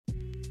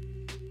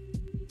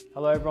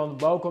Hello everyone,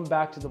 welcome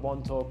back to the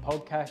One Talk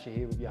podcast. You're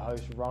here with your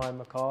host Ryan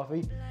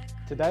McCarthy.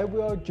 Today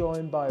we are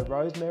joined by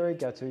Rosemary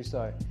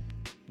Gattuso.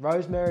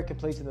 Rosemary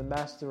completed the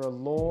Master of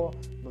Law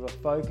with a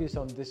focus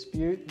on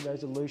dispute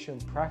resolution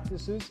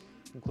practices,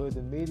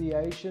 including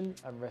mediation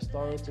and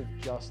restorative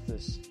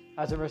justice.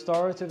 As a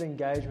restorative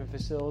engagement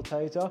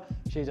facilitator,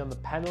 she's on the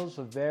panels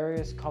for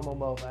various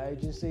Commonwealth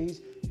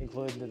agencies,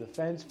 including the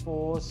Defence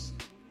Force,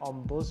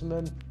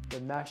 Ombudsman, the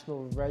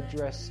National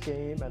Redress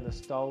Scheme and the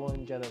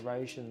Stolen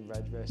Generation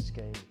Redress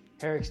Scheme.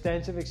 Her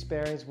extensive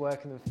experience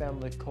working in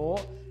family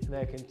court and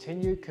her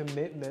continued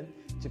commitment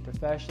to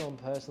professional and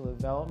personal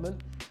development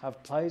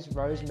have placed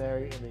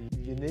Rosemary in a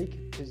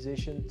unique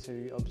position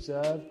to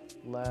observe,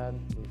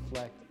 learn,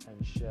 reflect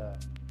and share.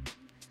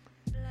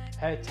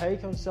 Her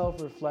take on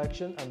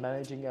self-reflection and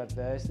managing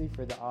adversity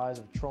through the eyes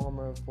of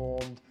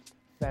trauma-informed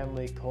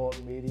family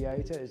court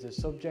mediator is the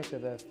subject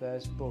of her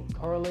first book,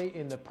 currently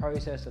in the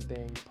process of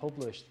being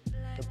published.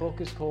 The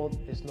book is called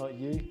It's Not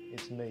You,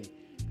 It's Me.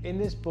 In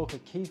this book, a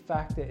key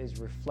factor is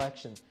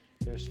reflection.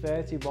 There's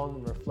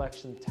 31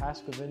 reflection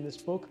tasks within this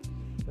book.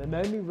 They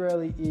made me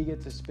really eager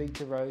to speak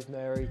to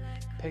Rosemary,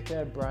 pick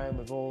her brain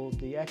with all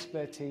the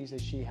expertise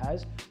that she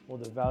has, all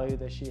the value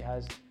that she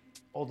has,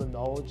 all the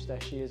knowledge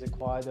that she has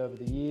acquired over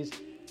the years.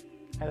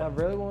 And I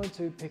really wanted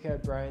to pick her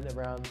brain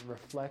around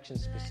reflection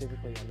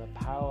specifically and the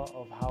power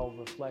of how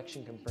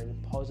reflection can bring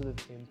positive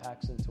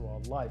impacts into our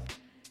life.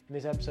 In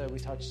this episode, we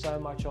touch so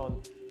much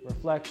on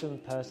reflection,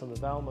 personal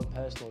development,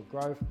 personal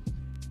growth,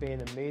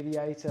 being a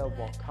mediator,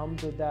 what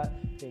comes with that,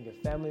 being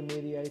a family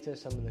mediator,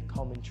 some of the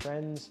common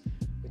trends.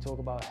 We talk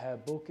about her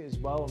book as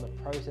well and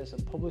the process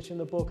of publishing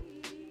the book.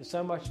 There's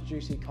so much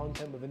juicy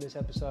content within this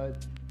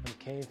episode. I'm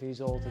keen for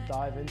you all to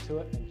dive into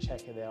it and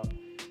check it out.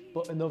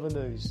 But in other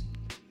news,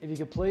 if you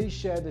could please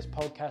share this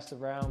podcast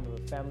around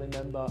with a family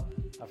member,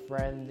 a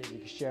friend, if you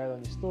could share it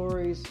on your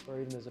stories or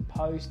even as a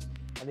post,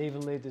 and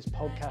even leave this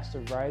podcast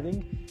a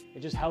rating. It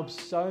just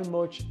helps so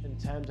much in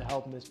terms of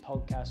helping this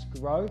podcast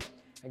grow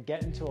and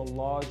get into a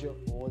larger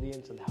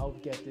audience and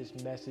help get this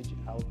message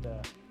out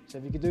there. So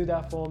if you could do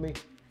that for me,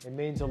 it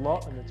means a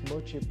lot and it's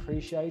much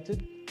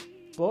appreciated.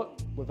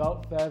 But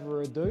without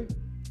further ado,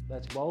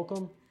 let's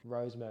welcome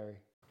Rosemary.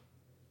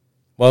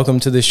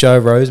 Welcome to the show,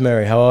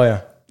 Rosemary. How are you?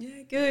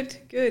 Yeah,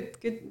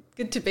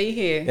 good to be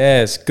here.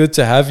 Yeah, it's good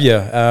to have you.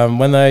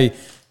 When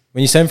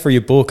you sent through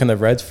your book and I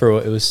read through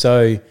it, it was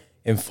so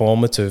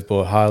informative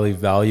but highly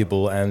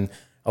valuable, and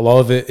a lot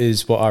of it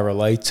is what I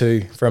relate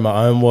to from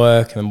my own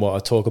work and what I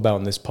talk about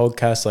in this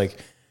podcast. Like,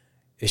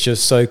 it's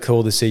just so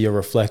cool to see your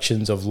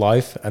reflections of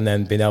life and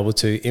then being able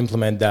to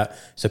implement that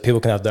so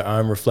people can have their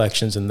own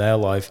reflections in their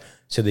life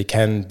so they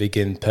can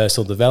begin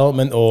personal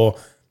development or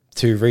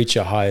to reach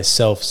a higher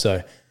self. So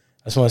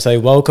I just want to say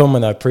welcome,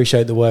 and I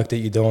appreciate the work that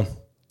you're doing.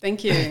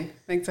 Thank you.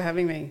 Thanks for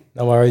having me.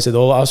 No worries at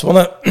all. I just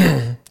want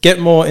to get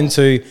more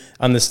into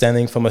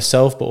understanding for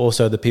myself, but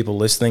also the people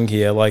listening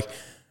here. Like,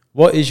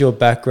 what is your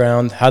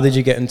background? How did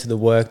you get into the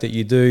work that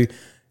you do?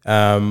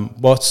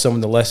 What's some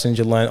of the lessons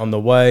you learned on the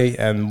way?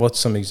 And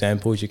what's some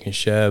examples you can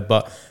share?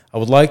 But I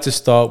would like to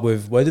start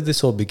with, where did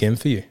this all begin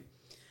for you?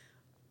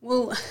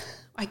 Well,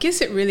 I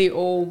guess it really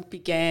all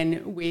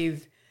began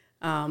with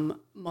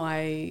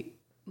my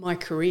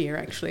career,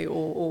 actually,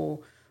 or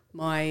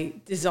my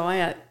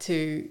desire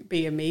to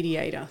be a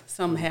mediator.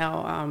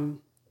 Somehow,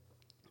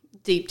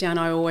 deep down,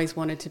 I always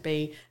wanted to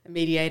be a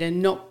mediator.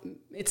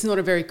 It's not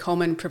a very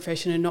common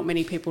profession, and not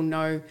many people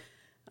know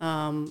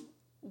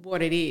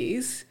what it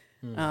is.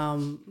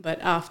 But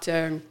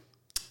after,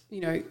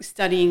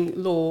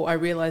 studying law, I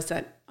realised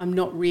that I'm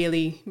not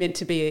really meant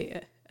to be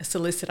a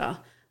solicitor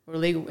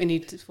or any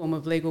form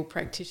of legal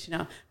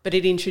practitioner. But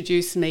it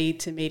introduced me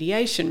to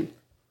mediation,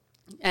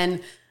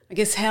 and I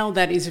guess how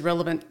that is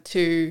relevant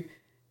to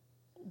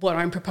what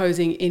I'm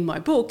proposing in my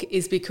book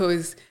is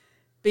because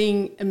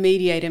being a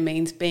mediator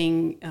means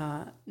being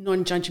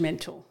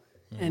non-judgmental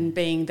and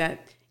being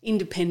that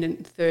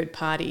independent third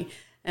party.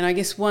 And I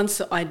guess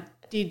once I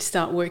did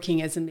start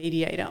working as a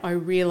mediator, I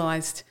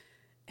realised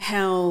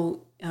how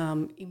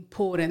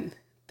important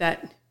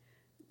that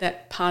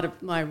part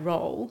of my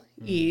role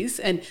is.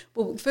 And,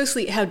 well,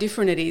 firstly, how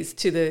different it is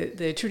to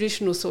the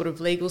traditional sort of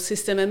legal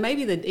system and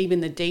maybe even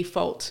the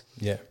default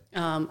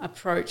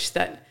approach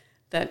that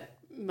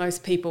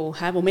most people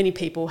have, or many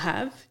people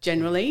have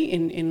generally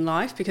in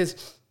life,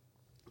 because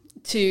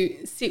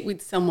to sit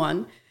with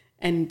someone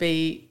and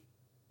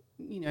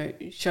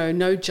show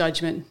no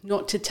judgment,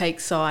 not to take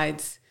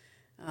sides,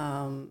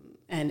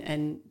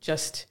 and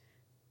just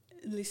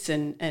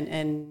listen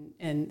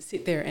and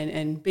sit there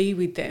and be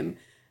with them,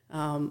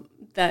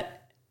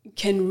 that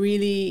can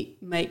really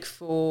make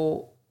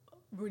for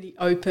really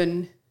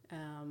open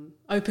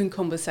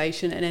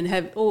conversation and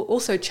have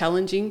also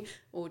challenging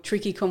or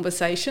tricky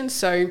conversations.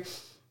 So,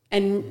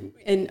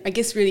 and I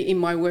guess really in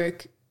my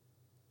work,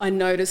 I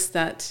noticed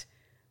that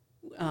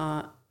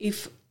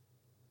if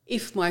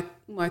my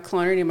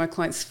client or any of my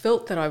clients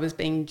felt that I was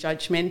being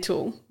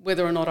judgmental,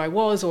 whether or not I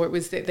was, or it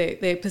was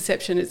their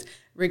perception is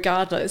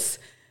regardless,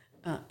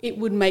 it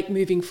would make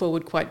moving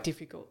forward quite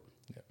difficult.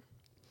 Yep.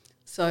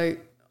 So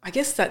I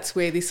guess that's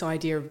where this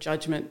idea of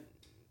judgment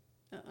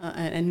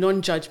and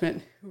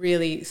non-judgment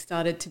really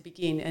started to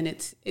begin, and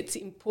its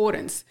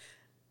importance,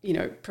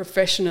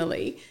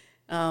 professionally.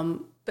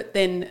 But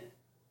then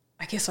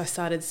I guess I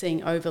started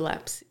seeing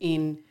overlaps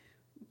in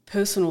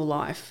personal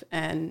life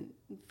and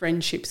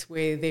friendships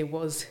where there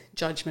was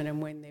judgment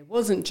and when there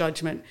wasn't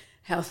judgment,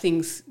 how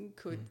things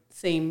could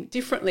seem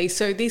differently.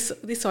 So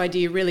this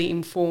idea really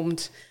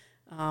informed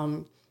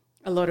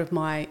a lot of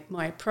my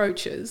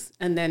approaches.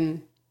 And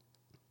then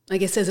I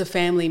guess as a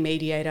family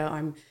mediator,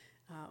 I'm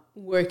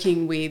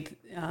working with,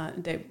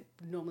 there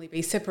would normally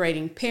be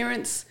separating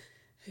parents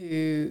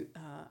who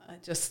are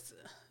just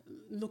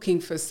looking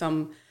for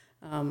some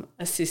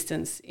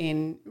assistance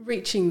in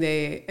reaching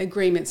their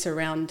agreements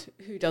around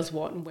who does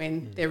what and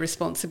when, their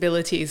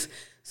responsibilities.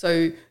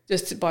 So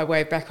just by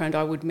way of background,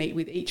 I would meet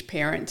with each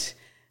parent.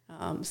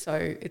 So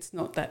it's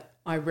not that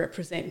I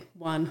represent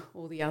one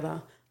or the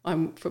other.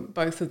 I'm for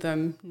both of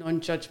them,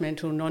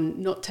 non-judgmental,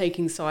 not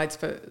taking sides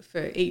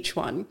for each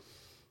one.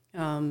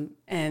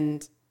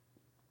 And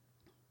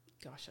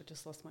gosh, I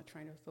just lost my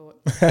train of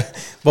thought.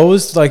 What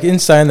was, like, in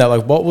saying that,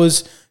 like, what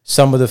was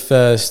some of the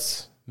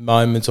first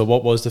moments, or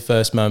what was the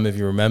first moment, if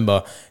you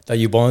remember, that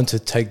you wanted to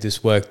take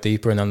this work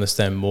deeper and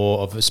understand more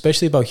of,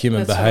 especially about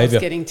human behavior? That's what I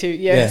was getting to.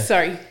 Yeah,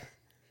 sorry.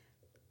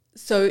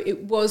 So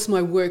it was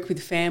my work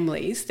with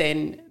families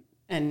then,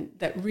 and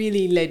that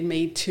really led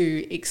me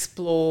to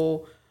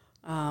explore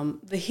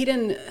the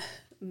hidden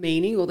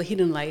meaning or the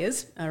hidden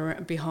layers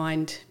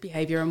behind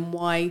behaviour, and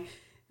why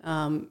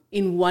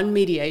in one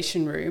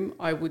mediation room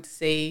I would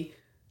see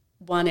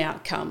one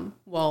outcome,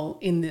 while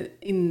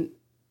in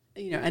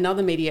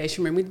another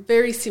mediation room with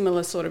very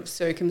similar sort of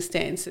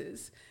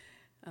circumstances,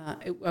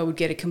 I would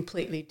get a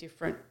completely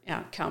different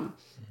outcome.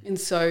 And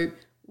so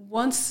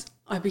once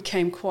I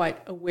became quite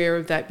aware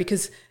of that,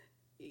 because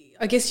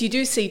I guess you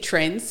do see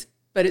trends,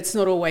 but it's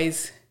not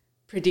always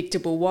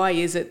predictable. Why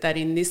is it that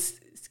in this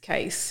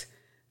case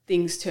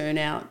things turn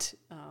out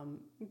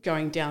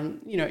going down,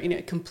 in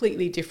a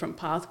completely different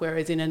path,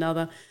 whereas in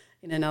another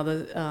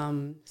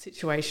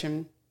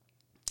situation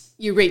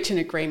you reach an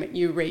agreement,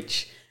 you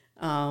reach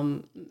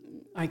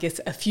I guess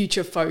a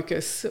future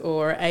focus,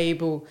 or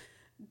able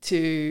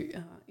to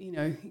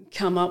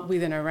come up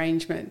with an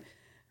arrangement.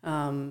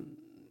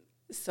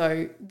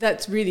 So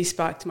that's really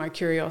sparked my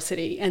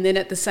curiosity. And then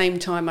at the same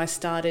time I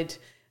started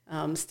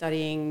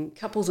studying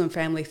couples and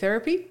family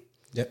therapy.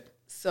 Yep.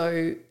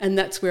 So, and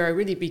that's where I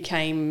really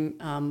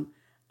became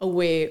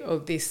aware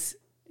of this,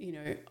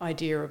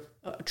 idea of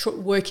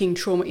working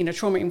trauma in a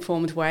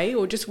trauma-informed way,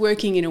 or just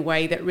working in a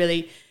way that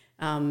really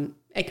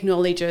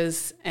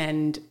acknowledges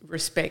and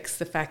respects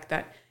the fact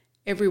that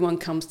everyone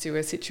comes to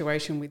a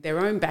situation with their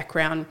own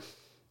background.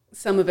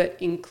 Some of it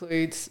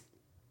includes,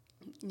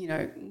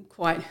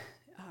 quite,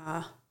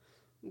 I'm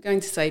going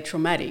to say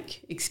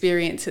traumatic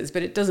experiences,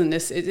 but it doesn't,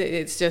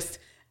 it's just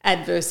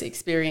adverse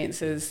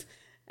experiences,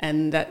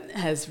 and that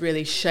has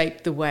really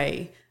shaped the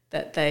way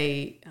that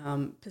they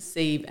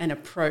perceive and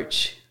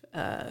approach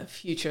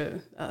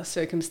future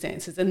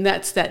circumstances. And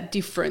that's that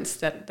difference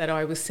that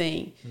I was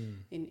seeing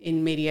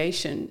in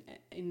mediation,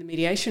 in the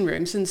mediation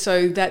rooms. And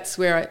so that's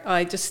where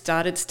I just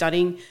started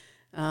studying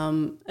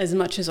as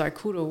much as I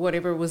could, or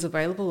whatever was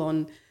available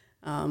on,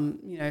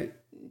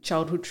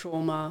 childhood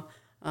trauma,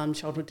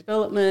 childhood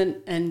development,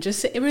 and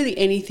just really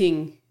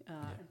anything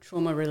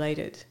trauma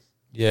related.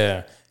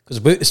 Yeah,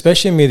 because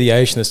especially in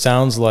mediation, it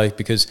sounds like,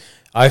 because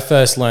I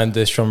first learned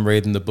this from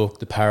reading the book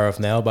The Power of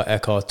Now by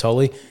Eckhart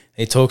Tolle.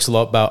 He talks a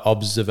lot about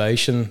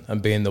observation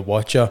and being the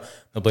watcher.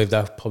 I believe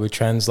that probably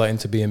translates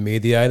into being a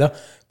mediator.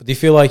 But do you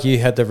feel like you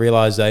had the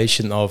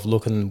realization of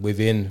looking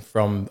within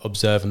from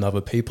observing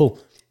other people?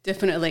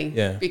 Definitely.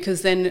 Yeah.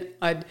 Because then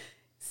I'd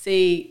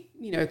see,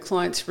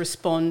 clients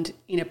respond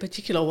in a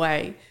particular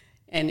way,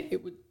 and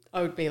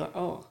I would be like,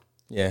 oh,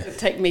 yeah, it'd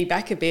take me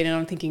back a bit, and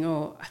I'm thinking,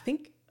 oh, I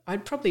think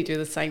I'd probably do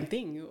the same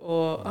thing,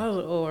 or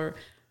oh,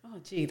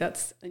 gee,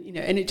 that's,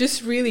 and it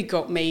just really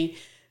got me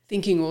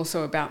thinking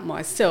also about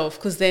myself,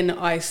 because then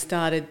I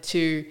started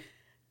to,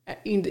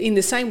 in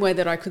the same way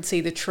that I could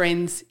see the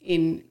trends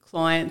in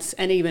clients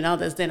and even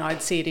others, then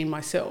I'd see it in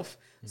myself.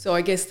 So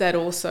I guess that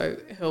also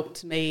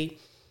helped me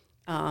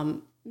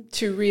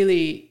to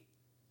really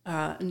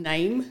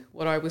name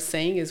what I was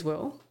seeing as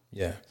well.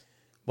 Yeah.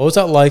 What was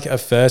that like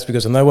at first?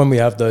 Because I know when we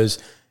have those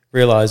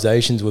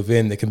realizations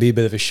within, it can be a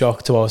bit of a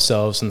shock to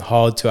ourselves and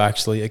hard to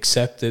actually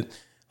accept it.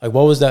 Like,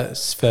 what was that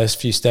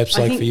first few steps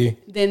like for you?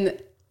 Then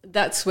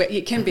that's where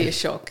it can be a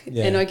shock.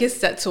 Yeah. And I guess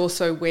that's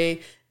also where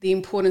the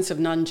importance of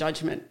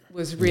non-judgment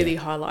was really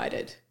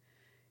highlighted,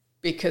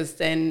 because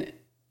then,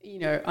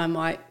 I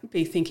might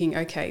be thinking,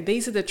 okay,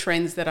 these are the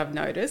trends that I've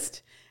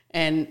noticed,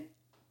 and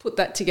put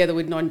that together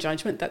with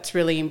non-judgment. That's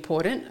really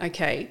important.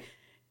 Okay.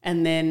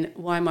 And then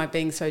why am I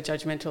being so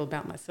judgmental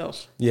about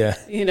myself? Yeah.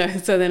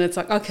 So then it's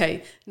like,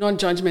 okay,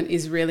 non-judgment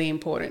is really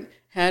important.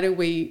 How do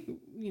we,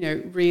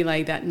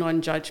 relay that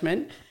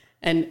non-judgment?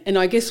 And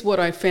I guess what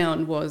I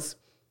found was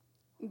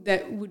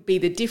that would be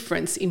the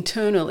difference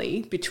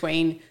internally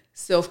between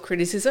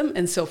self-criticism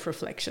and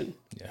self-reflection.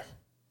 Yeah.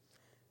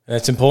 And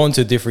it's important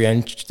to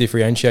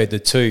differentiate the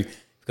two,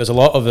 because a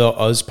lot of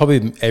us,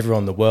 probably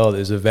everyone in the world,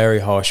 is a very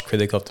harsh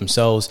critic of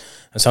themselves.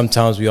 And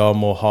sometimes we are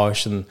more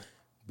harsh than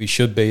we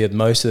should be at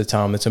most of the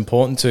time. It's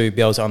important to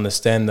be able to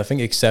understand. I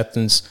think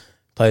acceptance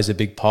plays a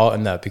big part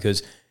in that,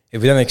 because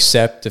if we don't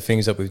accept the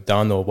things that we've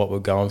done or what we're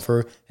going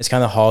through, it's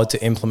kind of hard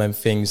to implement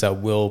things that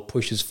will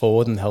push us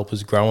forward and help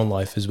us grow in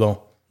life as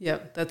well. Yeah,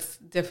 that's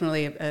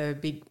definitely a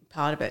big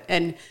part of it.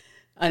 And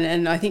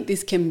I think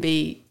this can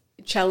be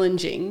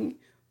challenging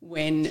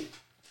when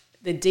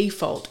the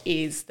default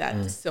is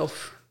that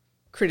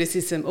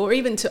self-criticism, or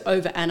even to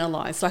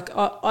overanalyze. Like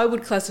I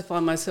would classify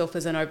myself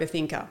as an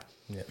overthinker.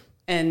 Yeah.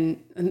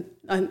 And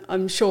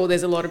I'm sure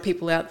there's a lot of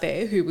people out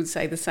there who would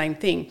say the same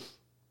thing.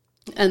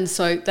 And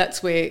so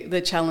that's where the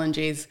challenge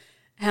is.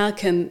 How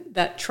can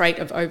that trait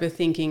of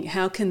overthinking,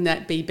 how can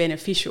that be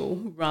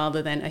beneficial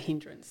rather than a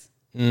hindrance?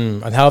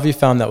 And how have you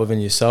found that within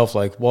yourself?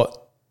 Like,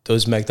 what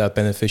does make that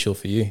beneficial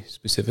for you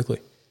specifically?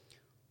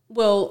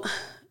 Well,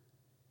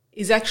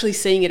 is actually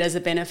seeing it as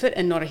a benefit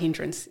and not a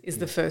hindrance is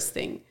the first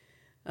thing.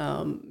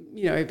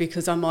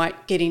 Because I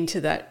might get into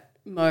that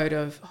mode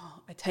of,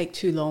 I take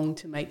too long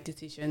to make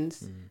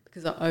decisions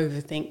because I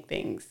overthink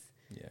things.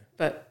 Yeah.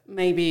 But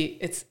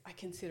maybe I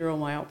consider all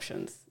my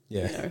options.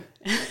 Yeah.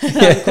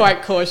 I'm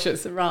quite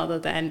cautious rather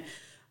than,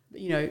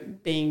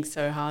 being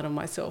so hard on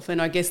myself. And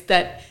I guess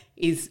that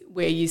is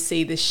where you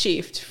see the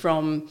shift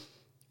from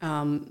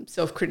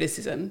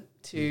self-criticism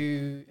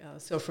to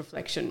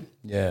self-reflection.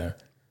 Yeah.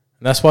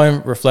 And that's why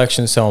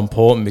reflection is so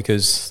important,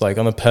 because like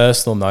on a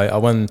personal note, I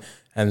went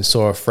and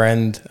saw a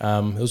friend,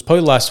 it was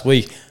probably last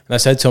week, and I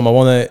said to him, I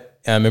want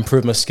to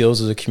improve my skills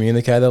as a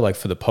communicator, like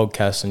for the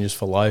podcast and just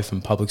for life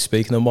and public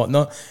speaking and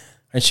whatnot.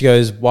 And she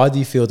goes, why do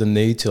you feel the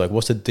need to? Like,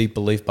 what's the deep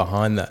belief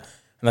behind that?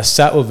 And I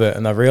sat with it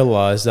and I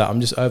realized that I'm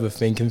just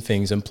overthinking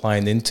things and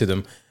playing into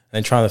them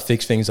and trying to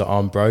fix things that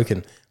aren't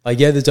broken. Like,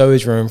 yeah, there's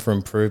always room for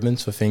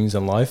improvements for things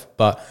in life,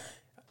 but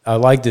I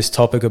like this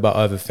topic about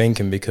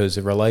overthinking because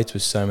it relates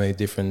with so many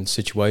different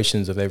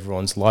situations of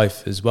everyone's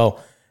life as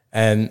well.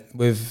 And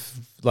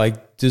with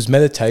like, does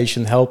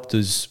meditation help?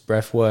 Does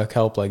breath work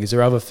help? Like, is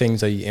there other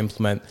things that you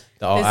implement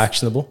that are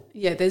actionable?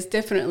 Yeah, there's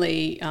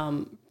definitely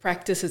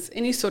practices.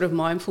 Any sort of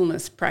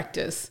mindfulness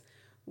practice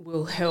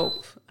will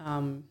help,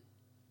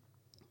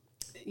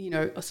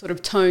 sort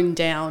of tone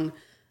down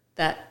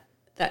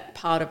that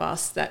part of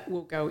us that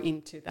will go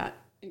into that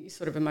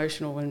sort of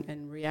emotional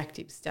and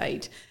reactive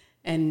state.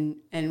 And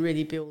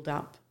really build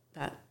up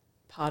that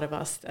part of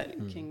us that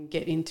can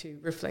get into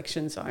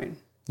reflection zone.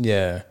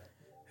 Yeah,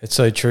 it's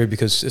so true,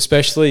 because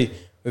especially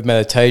with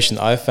meditation,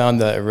 I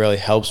found that it really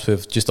helps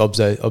with just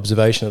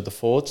observation of the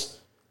thoughts.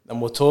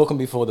 And we're talking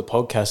before the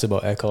podcast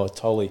about Eckhart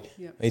Tolle. Yep.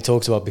 And he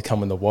talks about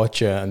becoming the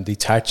watcher and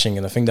detaching.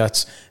 And I think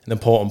that's an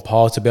important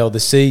part, to be able to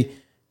see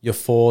your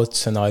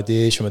thoughts and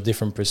ideas from a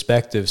different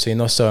perspective, so you're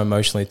not so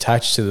emotionally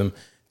attached to them,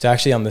 to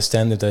actually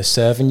understand if they're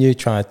serving you,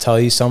 trying to tell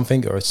you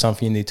something, or it's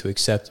something you need to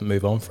accept and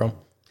move on from.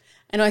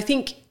 And I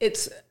think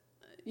it's,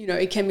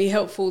 it can be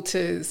helpful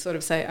to sort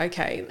of say,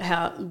 okay,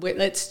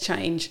 let's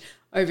change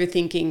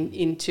overthinking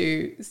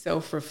into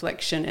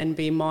self-reflection and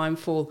be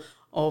mindful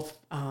of,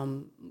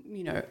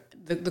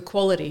 the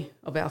quality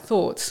of our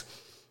thoughts.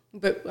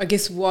 But I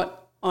guess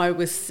what I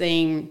was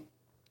seeing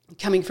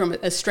coming from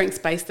a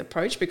strengths-based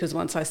approach, because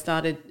once I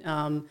started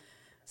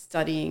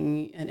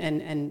studying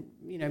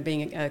and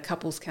being a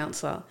couples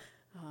counsellor,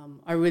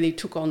 I really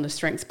took on the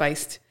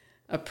strengths-based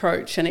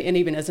approach, and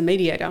even as a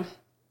mediator,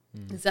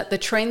 is that the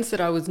trends that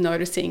I was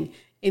noticing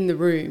in the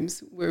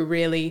rooms were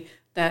really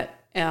that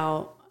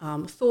our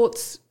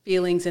thoughts,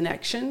 feelings and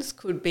actions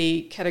could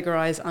be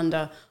categorised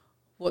under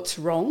what's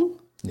wrong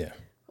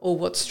or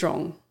what's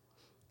strong.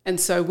 And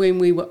so when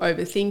we were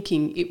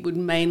overthinking, it would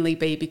mainly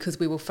be because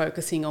we were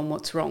focusing on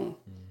what's wrong.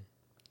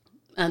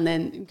 And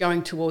then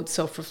going towards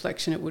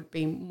self-reflection, it would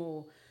be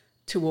more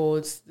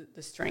towards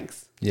the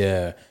strengths.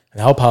 Yeah.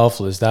 And how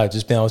powerful is that?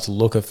 Just being able to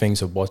look at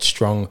things of what's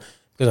strong.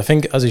 Because I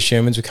think as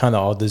humans, we kind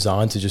of are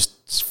designed to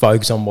just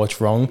focus on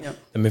what's wrong. Yep.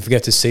 And we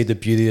forget to see the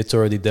beauty that's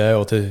already there,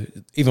 or to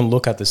even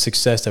look at the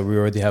success that we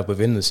already have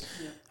within us.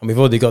 Yep. And we've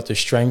already got the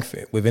strength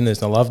within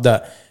us. And I love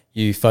that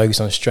you focus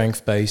on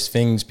strength-based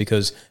things,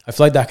 because I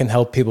feel like that can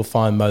help people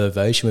find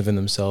motivation within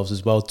themselves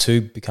as well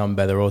to become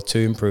better or to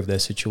improve their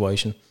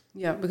situation.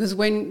 Yeah, because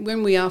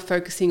when we are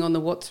focusing on the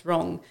what's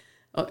wrong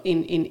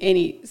in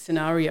any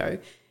scenario,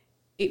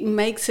 it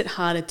makes it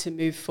harder to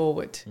move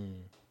forward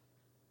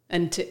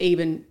and to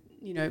even,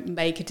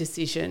 make a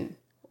decision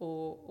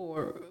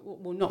or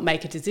not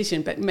make a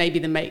decision, but maybe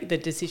the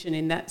decision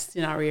in that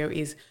scenario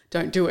is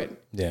don't do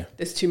it. Yeah.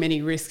 There's too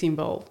many risks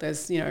involved.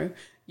 There's,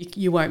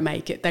 you won't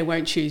make it. They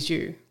won't choose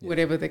you,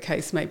 whatever the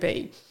case may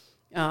be.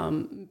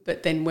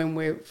 But then when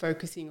we're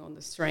focusing on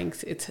the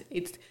strengths,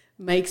 it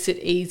makes it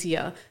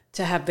easier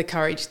to have the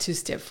courage to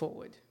step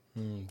forward.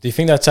 Do you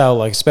think that's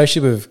how,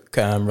 especially with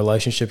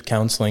relationship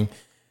counselling, do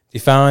you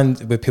find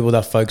with people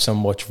that focus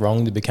on what's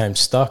wrong, they became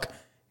stuck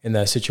in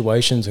their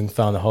situations and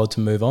found it hard to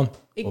move on?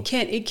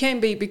 It can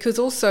be, because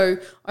also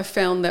I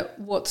found that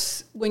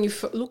when you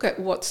look at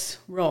what's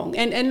wrong,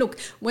 and look,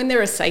 when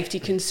there are safety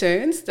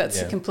concerns,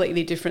 that's a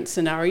completely different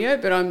scenario,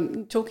 but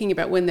I'm talking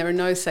about when there are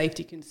no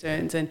safety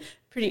concerns and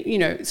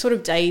pretty, sort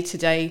of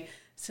day-to-day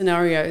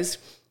scenarios,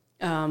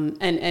 and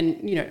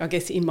I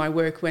guess in my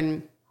work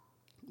when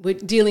we're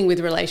dealing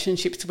with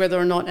relationships, whether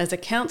or not as a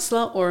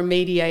counsellor or a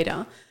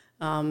mediator,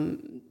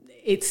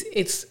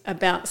 it's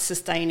about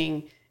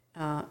sustaining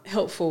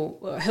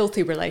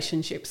healthy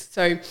relationships.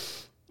 So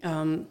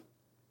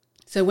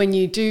when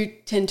you do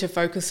tend to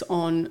focus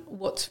on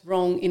what's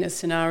wrong in a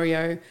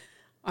scenario,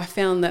 I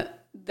found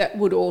that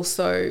would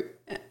also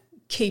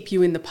keep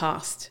you in the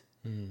past.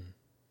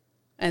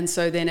 And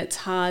so then it's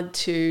hard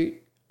to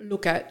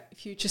look at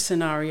future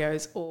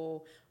scenarios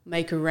or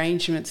make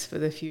arrangements for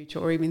the future,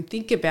 or even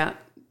think about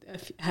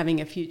having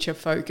a future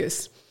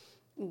focus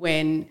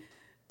when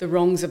the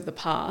wrongs of the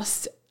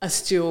past are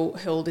still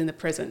held in the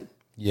present.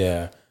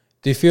 Yeah.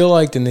 Do you feel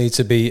like there needs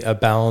to be a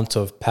balance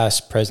of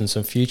past, present,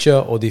 and future,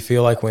 or do you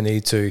feel like we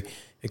need to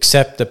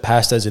accept the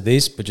past as it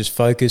is, but just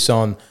focus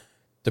on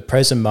the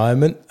present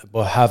moment,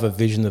 but have a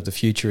vision of the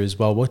future as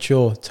well? What's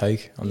your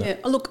take on that?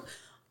 Yeah, look,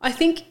 I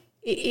think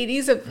it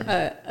is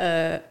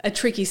a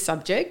tricky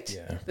subject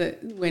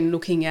that when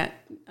looking at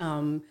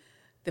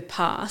the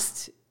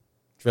past.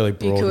 It's really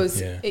broad.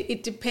 Because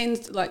it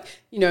depends,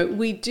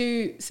 we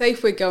do, say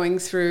if we're going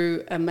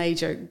through a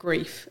major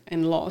grief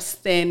and loss,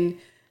 then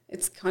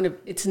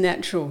it's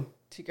natural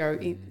to go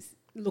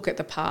look at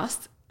the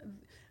past.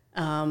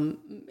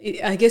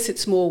 I guess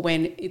it's more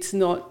when it's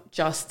not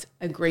just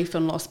a grief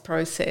and loss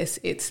process,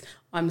 it's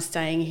I'm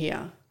staying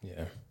here.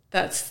 Yeah.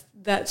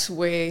 That's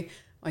where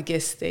I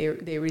guess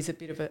there is a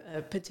bit of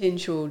a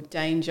potential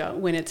danger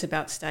when it's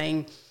about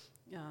staying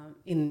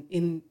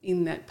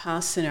in that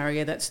past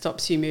scenario that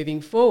stops you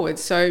moving forward.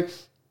 So,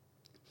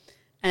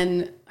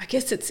 and I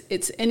guess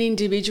it's an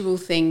individual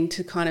thing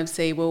to kind of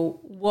see, well,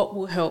 what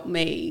will help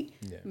me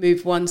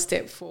move one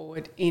step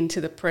forward into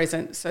the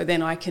present, so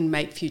then I can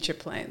make future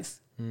plans.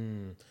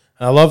 And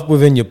I love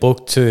within your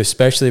book too,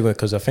 especially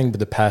because I think with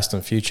the past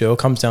and future, it all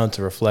comes down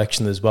to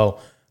reflection as well.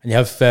 And you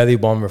have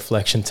 31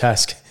 reflection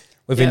task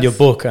within your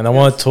book. And I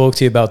want to talk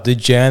to you about the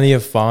journey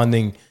of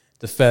finding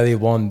the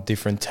 31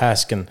 different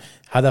tasks and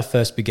how that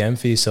first began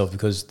for yourself,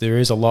 because there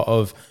is a lot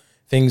of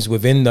things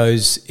within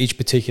those, each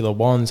particular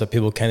ones that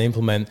people can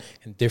implement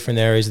in different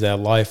areas of their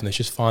life, and it's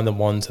just find the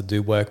ones that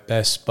do work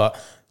best. But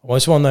I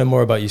just want to know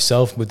more about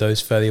yourself with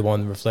those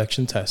 31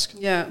 reflection tasks.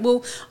 Yeah,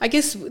 well, I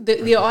guess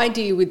the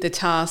idea with the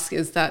task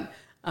is that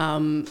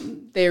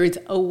there is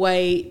a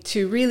way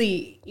to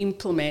really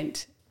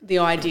implement the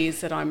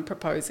ideas that I'm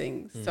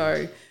proposing.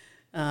 So,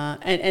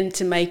 and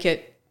to make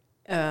it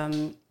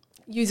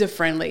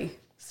user-friendly,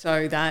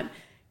 so that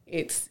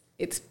it's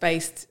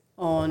based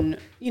on,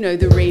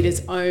 the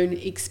reader's own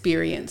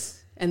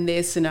experience and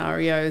their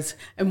scenarios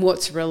and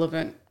what's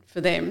relevant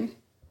for them.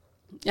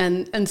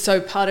 And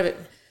so part of it,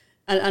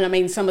 and I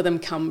mean, some of them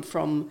come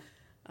from,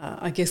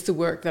 I guess, the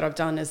work that I've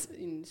done as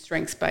in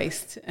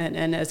strengths-based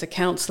and as a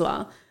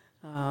counsellor.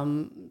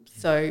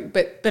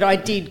 But I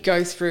did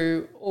go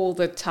through all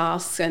the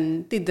tasks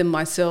and did them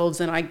myself,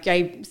 and I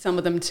gave some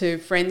of them to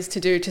friends to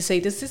do, to see,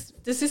 does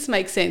this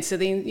make sense? So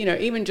then,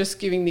 even just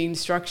giving the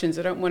instructions,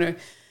 I don't want to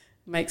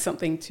make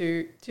something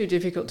too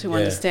difficult to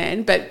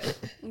understand, but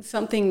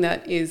something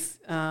that is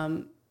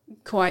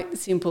quite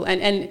simple.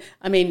 And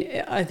I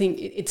mean, I think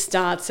it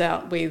starts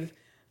out with,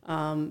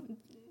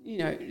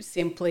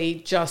 simply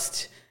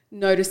just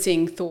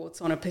noticing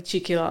thoughts on a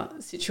particular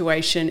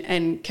situation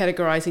and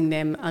categorizing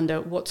them under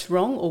what's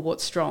wrong or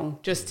what's strong,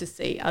 just to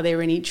see, are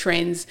there any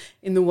trends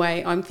in the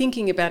way I'm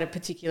thinking about a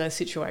particular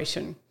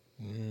situation?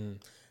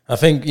 I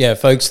think,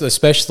 folks,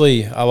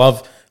 especially, I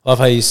love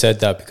how you said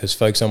that, because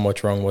focus on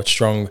what's wrong, what's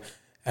strong.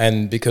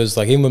 And because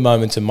even with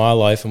moments in my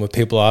life and with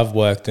people I've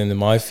worked in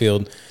my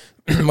field,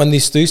 when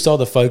these do start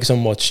to focus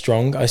on what's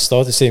strong, I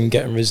start to see them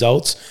getting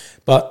results.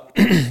 But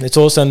it's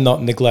also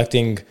not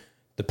neglecting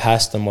the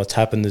past and what's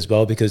happened as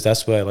well, because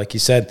that's where, like you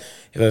said,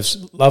 if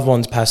loved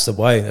ones passed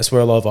away, that's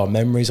where a lot of our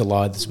memories are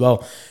lied as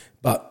well.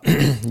 But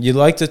you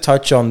like to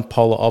touch on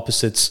polar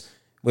opposites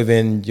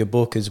within your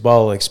book as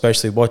well,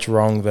 especially what's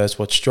wrong versus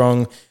what's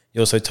strong.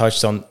 You also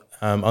touched on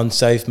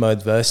unsafe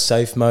mode versus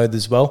safe mode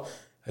as well.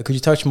 Could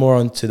you touch more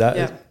onto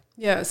that?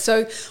 Yeah.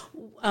 So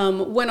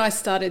when I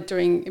started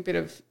doing a bit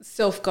of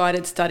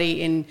self-guided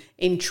study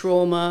in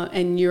trauma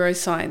and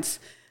neuroscience,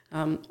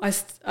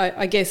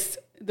 I guess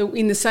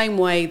in the same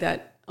way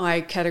that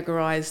I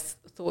categorised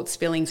thoughts,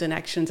 feelings and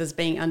actions as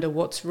being under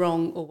what's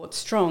wrong or what's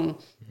strong,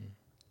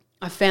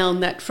 I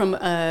found that from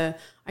a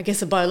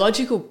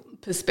biological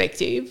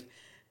perspective,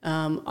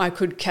 I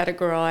could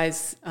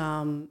categorise,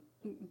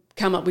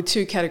 come up with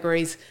two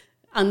categories,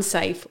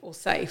 unsafe or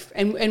safe.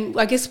 And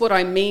I guess what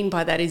I mean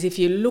by that is, if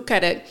you look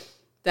at it,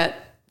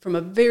 that from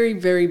a very,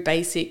 very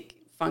basic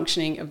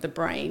functioning of the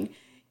brain,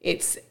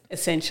 it's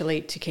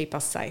essentially to keep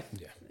us safe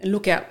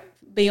and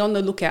be on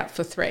the lookout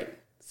for threat.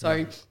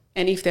 So,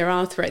 and if there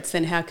are threats,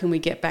 then how can we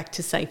get back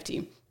to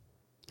safety?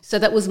 So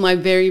that was my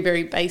very,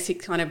 very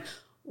basic kind of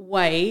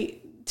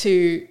way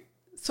to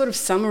sort of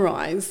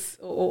summarize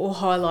or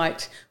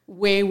highlight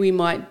where we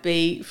might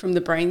be from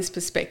the brain's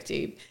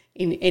perspective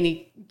in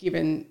any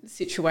given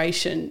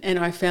situation. And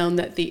I found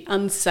that the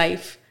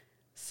unsafe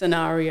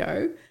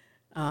scenario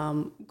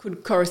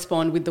could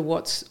correspond with the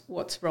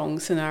what's wrong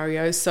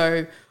scenario.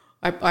 So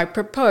I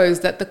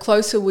propose that the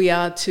closer we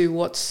are to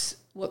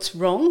what's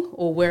wrong,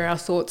 or where our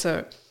thoughts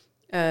are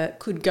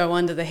could go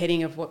under the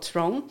heading of what's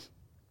wrong,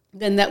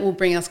 then that will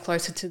bring us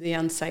closer to the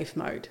unsafe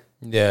mode.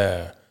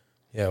 Yeah.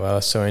 Yeah, well,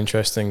 that's so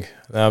interesting.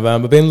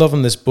 I've been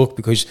loving this book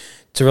because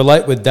to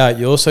relate with that,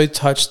 you also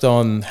touched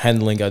on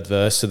handling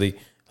adversity,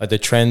 like the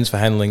trends for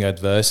handling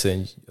adversity,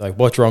 and like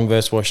what's wrong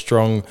versus what's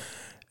strong.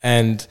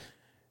 And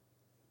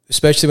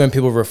especially when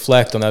people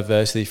reflect on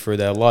adversity through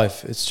their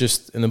life, it's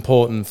just an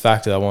important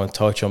factor that I want to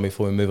touch on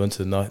before we move on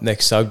to the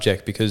next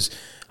subject, because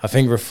I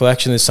think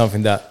reflection is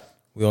something that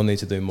we all need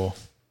to do more.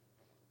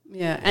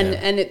 Yeah,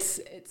 and it's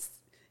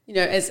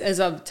as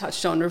I've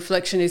touched on,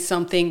 reflection is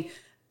something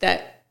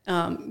that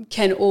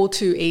can all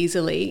too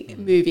easily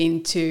move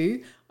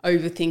into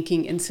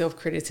overthinking and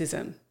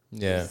self-criticism.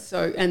 Yeah.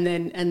 So and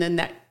then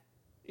that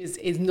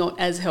is not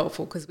as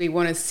helpful, because we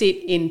want to sit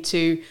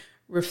into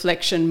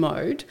reflection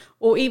mode,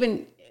 or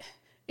even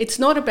it's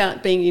not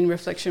about being in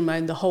reflection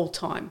mode the whole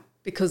time,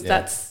 because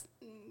that's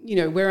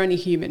we're only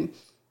human,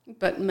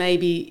 but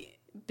maybe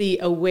be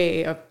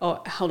aware of,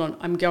 oh, hold on,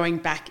 I'm going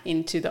back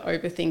into the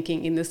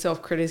overthinking, in the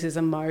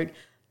self-criticism mode.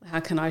 How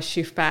can I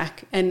shift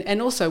back?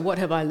 And also, what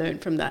have I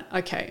learned from that?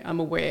 Okay, I'm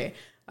aware.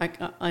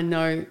 I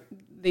know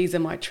these are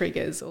my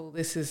triggers, or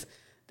this is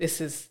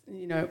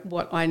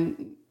what I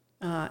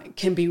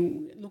can be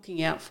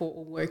looking out for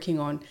or working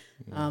on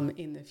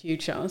in the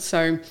future.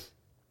 So,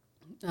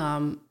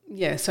 so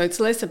it's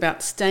less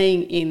about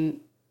staying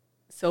in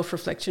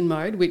self-reflection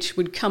mode, which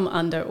would come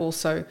under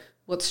also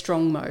what's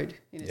strong mode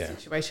in a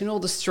situation, all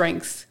the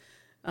strengths,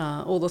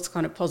 all those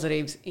kind of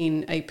positives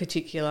in a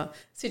particular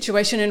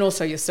situation, and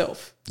also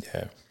yourself.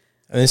 Yeah.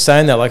 And in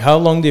saying that, like, how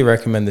long do you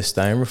recommend to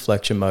stay in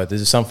reflection mode?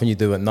 Is it something you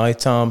do at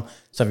nighttime,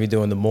 something you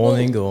do in the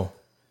morning, or?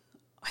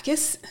 I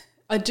guess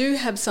I do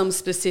have some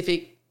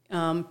specific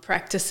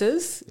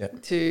practices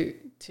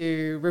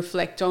to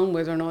reflect on,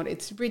 whether or not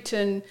it's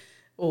written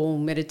or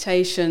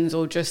meditations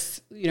or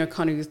just,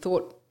 kind of your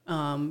thought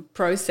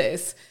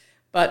process.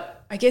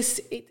 But I guess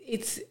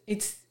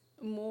it's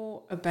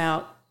more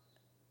about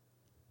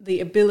the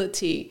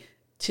ability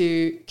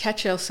to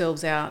catch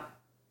ourselves out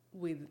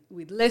with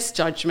less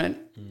judgment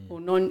or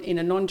in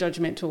a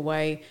non-judgmental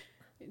way,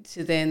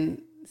 to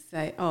then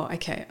say, oh,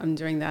 okay, I'm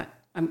doing that.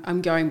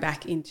 I'm going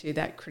back into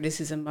that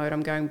criticism mode.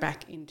 I'm going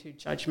back into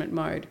judgment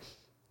mode.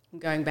 I'm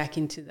going back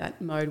into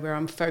that mode where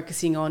I'm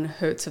focusing on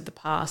hurts of the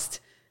past.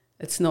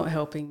 It's not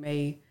helping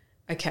me.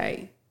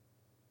 Okay,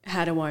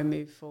 how do I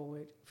move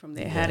forward from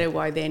there? How do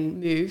I then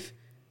move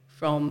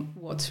from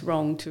what's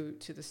wrong to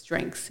the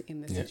strengths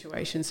in the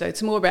situation? So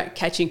it's more about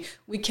catching.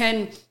 We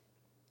can,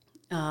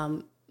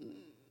 there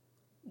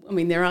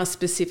are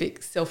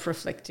specific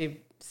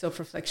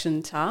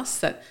self-reflection tasks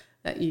that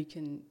you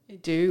can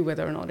do,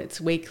 whether or not it's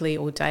weekly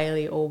or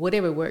daily or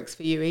whatever works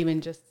for you.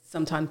 Even just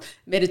sometimes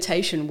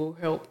meditation will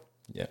help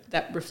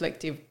that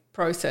reflective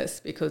process,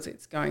 because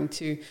it's going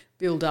to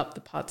build up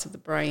the parts of the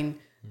brain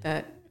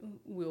that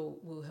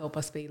will help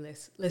us be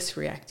less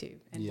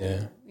reactive and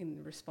more in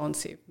the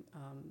responsive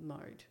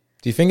mode.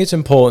 Do you think it's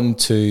important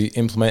to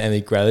implement any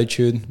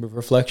gratitude with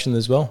reflection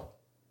as well?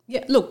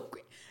 Yeah,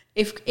 look,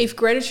 if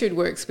gratitude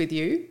works with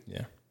you,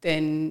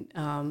 then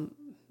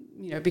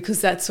because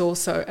that's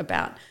also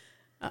about.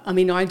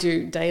 I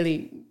do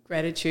daily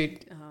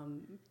gratitude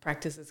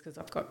practices, because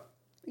I've got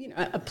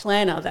a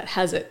planner that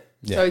has it,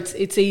 so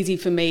it's easy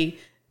for me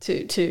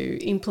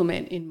to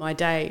implement in my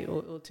day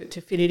or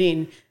to fit it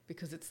in,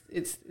 because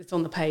it's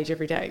on the page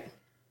every day.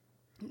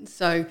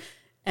 So,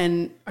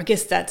 and I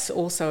guess that's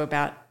also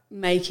about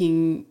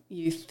making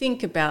you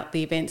think about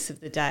the events of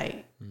the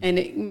day.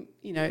 And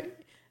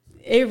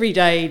every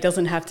day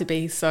doesn't have to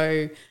be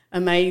so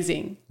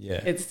amazing.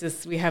 Yeah. It's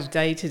just, we have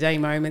day-to-day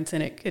moments,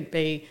 and it could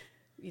be,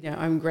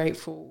 I'm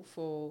grateful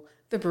for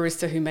the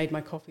barista who made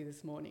my coffee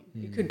this morning.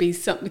 It could be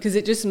something, because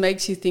it just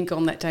makes you think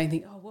on that day and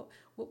think, oh,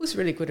 what was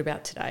really good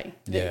about today?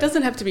 Yeah. It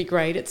doesn't have to be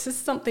great. It's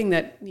just something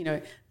that,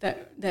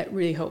 that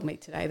really helped me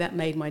today. That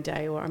made my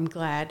day, or I'm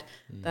glad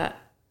that,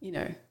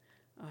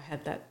 I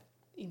had that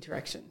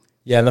interaction.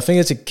 Yeah, and I think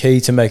it's a key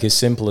to make it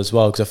simple as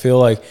well, because I feel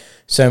like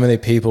so many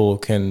people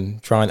can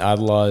try and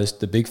idolize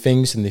the big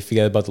things and they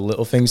forget about the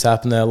little things that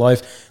happen in their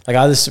life. Like,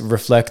 I had this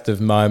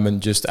reflective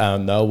moment just out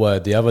of nowhere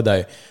the other day,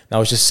 and I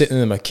was just sitting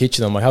in my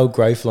kitchen. I'm like, how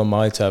grateful am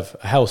I to have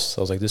a house?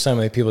 I was like, there's so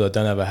many people that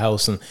don't have a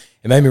house, and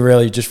it made me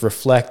really just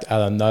reflect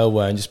out of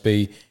nowhere and just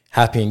be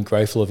happy and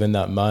grateful within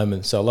that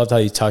moment. So I loved how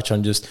you touch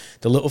on just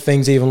the little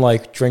things, even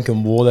like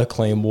drinking water,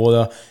 clean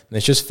water, and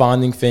it's just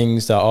finding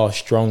things that are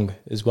strong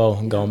as well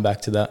and going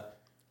back to that.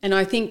 And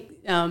I think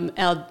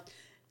our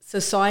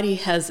society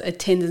has a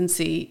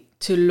tendency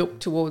to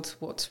look towards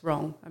what's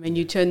wrong. I mean,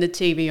 you turn the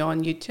TV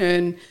on, you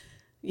turn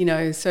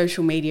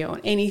social media,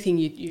 on anything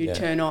you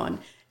turn on,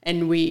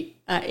 and we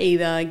are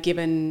either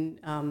given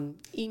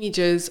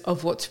images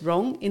of what's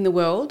wrong in the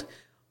world,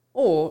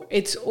 or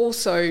it's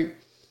also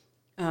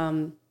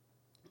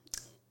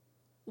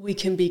we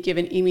can be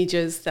given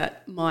images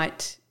that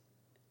might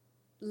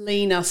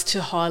lean us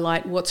to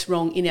highlight what's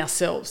wrong in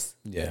ourselves.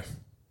 Yeah.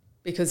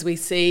 Because we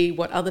see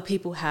what other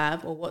people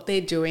have or what they're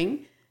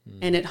doing,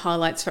 and it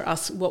highlights for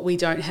us what we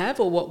don't have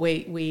or what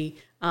we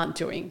aren't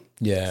doing.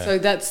 Yeah. So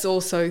that's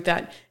also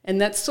that,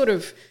 and that's sort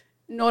of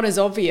not as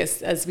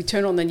obvious as we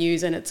turn on the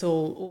news and it's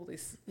all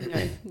this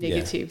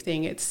negative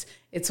thing. It's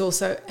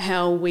also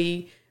how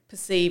we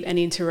perceive and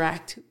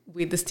interact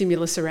with the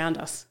stimulus around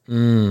us.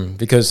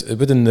 Because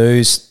with the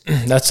news,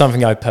 that's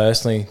something I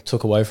personally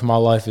took away from my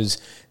life,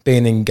 is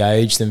being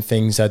engaged in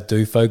things that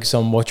do focus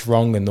on what's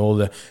wrong and all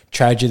the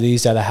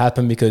tragedies that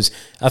happen, because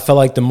I felt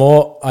like the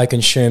more I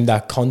consumed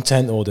that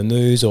content or the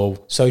news or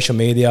social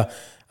media,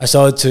 I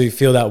started to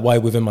feel that way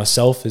within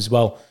myself as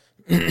well.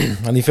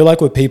 And you feel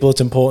like with people, it's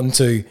important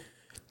to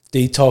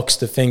detox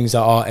the things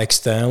that are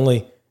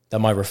externally that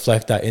might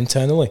reflect that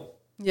internally.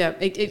 Yeah,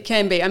 it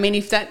can be. I mean,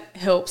 if that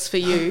helps for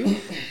you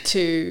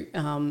to,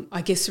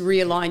 I guess,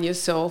 realign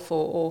yourself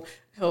or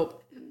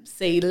help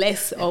see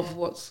less of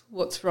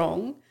what's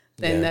wrong,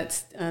 then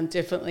that's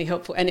definitely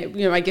helpful. And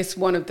I guess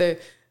one of the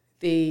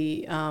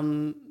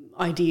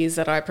ideas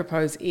that I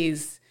propose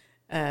is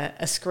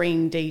a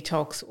screen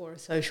detox or a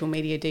social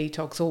media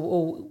detox,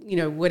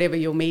 or whatever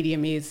your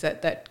medium is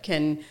that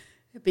can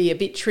be a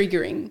bit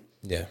triggering.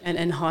 Yeah.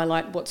 And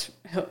highlight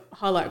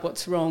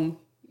what's wrong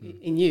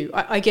in you.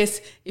 I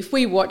guess if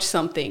we watch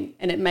something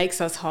and it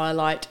makes us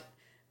highlight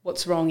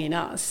what's wrong in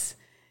us,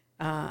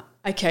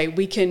 okay,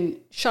 we can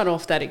shut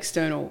off that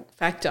external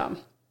factor.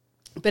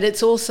 But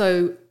it's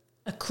also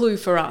a clue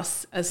for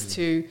us as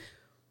to,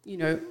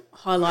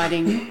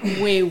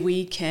 highlighting where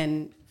we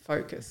can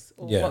focus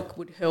or what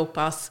would help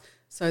us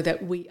so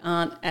that we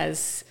aren't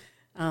as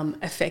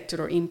affected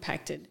or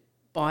impacted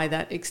by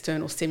that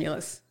external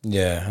stimulus.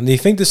 Yeah. And do you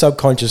think the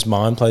subconscious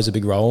mind plays a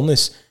big role in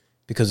this?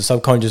 Because the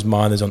subconscious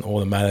mind is on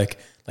automatic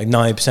like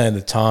 90% of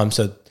the time.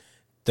 So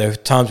there are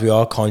times we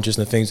are conscious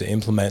and the things we're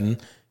implementing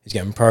is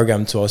getting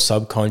programmed to our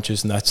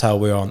subconscious, and that's how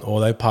we're on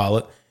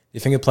autopilot. Do you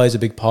think it plays a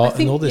big part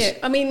in all this? Yeah,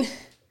 I mean,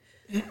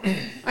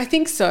 I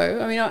think so.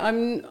 I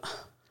mean,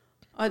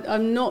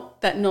 I'm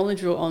not that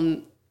knowledgeable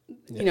on,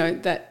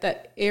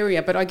 that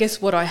area, but I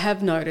guess what I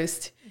have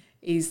noticed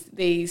is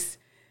these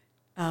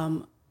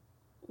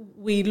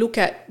we look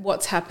at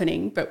what's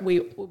happening, but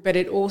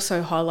it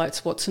also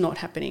highlights what's not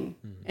happening.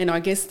 And I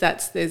guess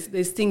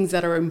there's things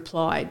that are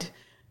implied,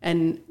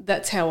 and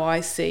that's how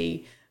I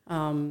see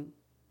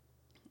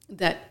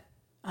that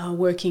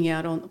working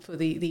out for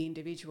the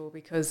individual,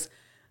 because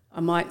I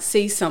might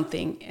see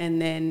something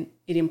and then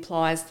it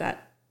implies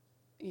that,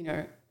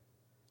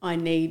 I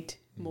need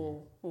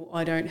more or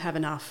I don't have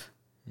enough.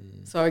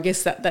 So I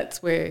guess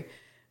that's where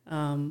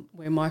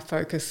my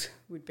focus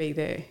would be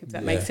there, if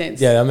that makes sense.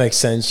 Yeah, that makes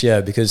sense.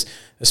 Yeah, because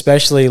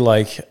especially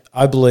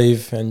I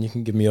believe, and you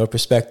can give me your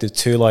perspective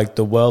too,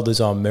 the world is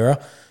our mirror.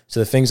 So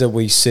the things that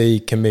we see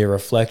can be a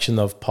reflection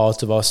of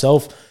parts of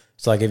ourselves.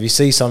 It's if you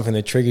see something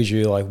that triggers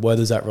you, where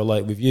does that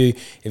relate with you?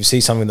 If you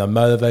see something that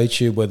motivates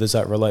you, where does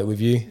that relate with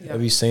you? Yep.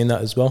 Have you seen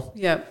that as well?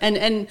 Yeah,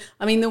 and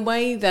I mean, the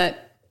way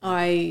that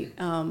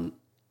I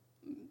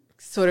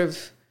sort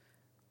of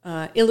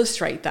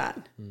illustrate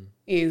that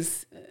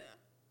is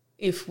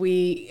if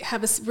we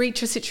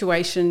reach a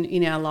situation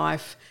in our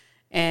life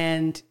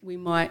and we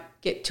might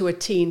get to a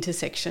T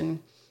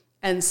intersection,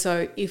 and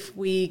so if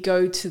we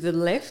go to the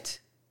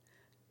left,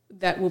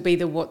 that will be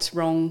the what's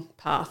wrong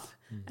path.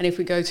 And if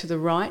we go to the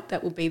right,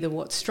 that will be the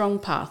what's strong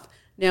path.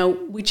 Now,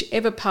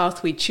 whichever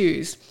path we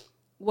choose,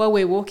 while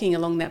we're walking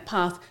along that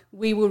path,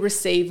 we will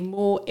receive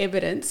more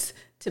evidence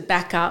to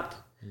back up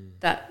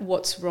that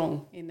what's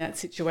wrong in that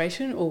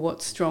situation or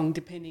what's strong,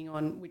 depending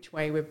on which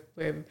way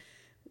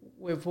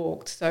we've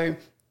walked. So,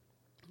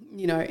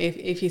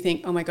 if you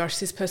think, oh my gosh,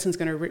 this person's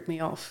going to rip me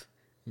off,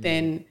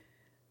 then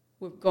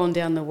we've gone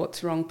down the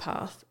what's wrong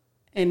path,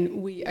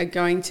 and we are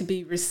going to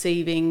be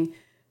receiving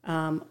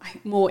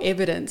more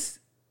evidence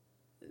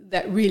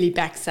that really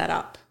backs that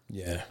up.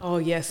 Yeah. Oh,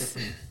 yes,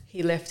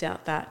 he left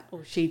out that,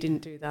 or she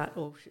didn't do that,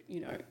 or,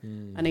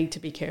 I need to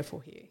be careful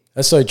here.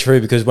 That's so true,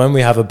 because when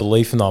we have a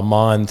belief in our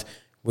mind,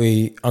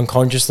 we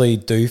unconsciously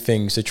do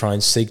things to try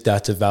and seek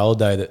that, to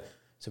validate it.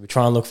 So we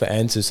try and look for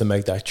answers to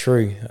make that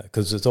true,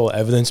 because it's all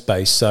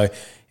evidence-based. So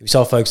if you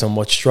start focusing on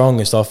what's strong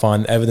and start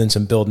finding evidence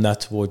and building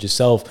that towards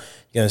yourself,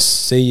 you're going to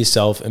see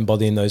yourself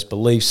embodying those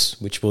beliefs,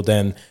 which will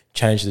then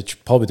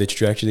change probably the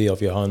trajectory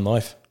of your own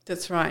life.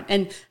 That's right.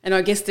 And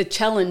I guess the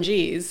challenge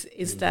is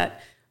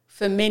that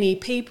for many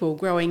people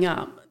growing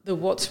up, the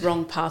what's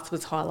wrong path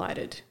was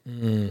highlighted.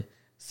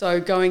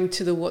 So going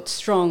to the what's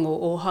strong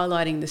or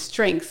highlighting the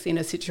strengths in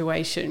a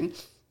situation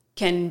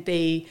can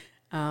be,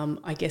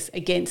 I guess,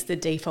 against the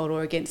default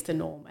or against the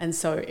norm. And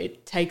so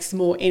it takes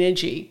more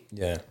energy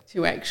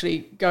to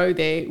actually go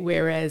there,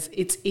 whereas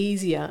it's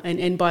easier.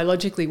 And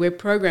biologically, we're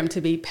programmed to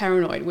be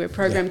paranoid. We're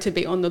programmed to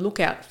be on the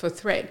lookout for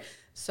threat.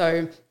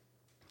 So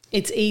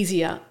it's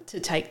easier to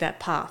take that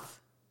path.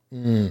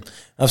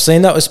 I've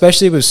seen that,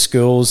 especially with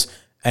schools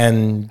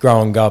and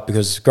growing up,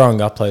 because growing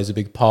up plays a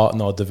big part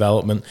in our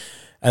development.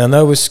 And I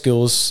know with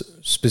schools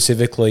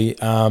specifically,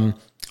 a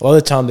lot of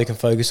the time they can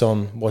focus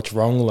on what's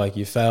wrong, like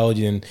you failed,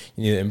 you need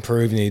to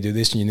improve, you need to do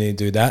this, and you need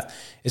to do that.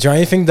 Is there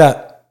anything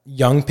that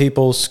young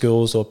people,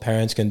 schools or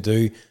parents can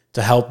do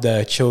to help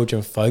their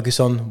children focus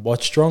on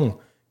what's wrong?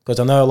 Because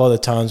I know a lot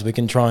of times we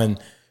can try and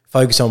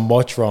focus on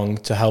what's wrong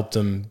to help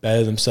them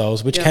better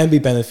themselves, which can be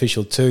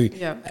beneficial too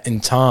in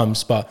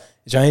times. But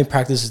is there any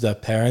practices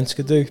that parents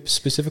could do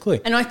specifically?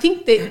 And I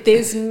think that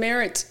there's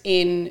merit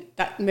in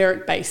that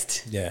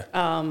merit-based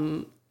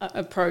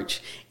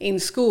approach in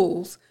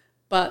schools,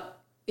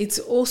 but it's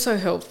also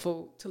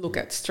helpful to look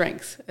at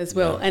strengths as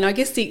well. And I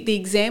guess the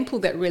example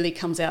that really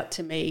comes out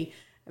to me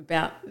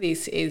about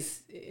this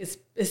is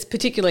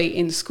particularly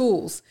in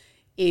schools,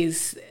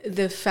 is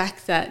the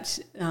fact that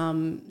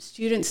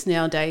students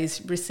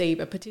nowadays receive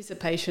a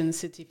participation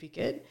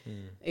certificate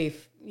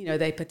if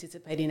they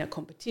participate in a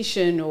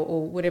competition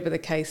or whatever the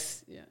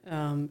case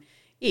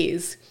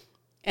is.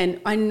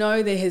 And I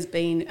know there has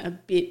been a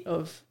bit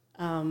of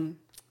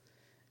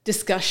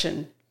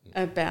discussion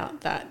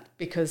about that,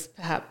 because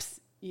perhaps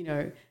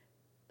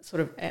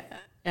sort of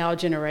our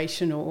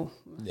generation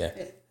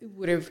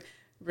would have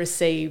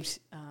received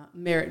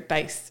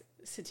merit-based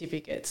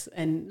certificates,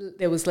 and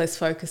there was less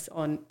focus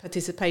on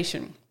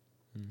participation.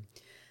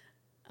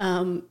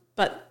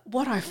 But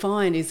what I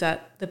find is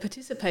that the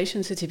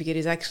participation certificate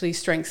is actually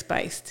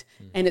strengths-based,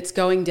 and it's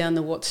going down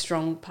the what's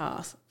strong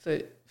path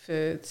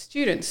for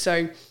students.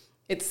 So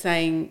it's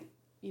saying,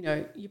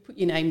 you put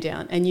your name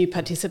down and you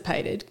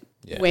participated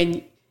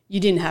when you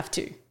didn't have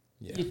to.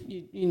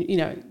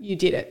 You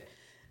did it.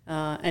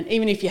 And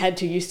even if you had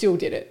to, you still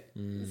did it.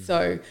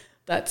 So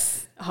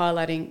that's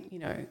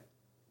highlighting,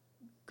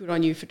 good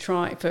on you for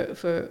trying,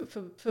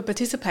 for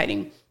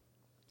participating.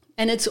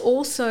 And it's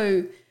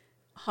also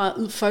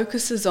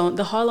focuses on,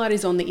 the highlight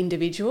is on the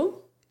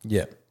individual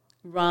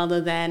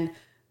rather than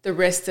the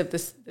rest of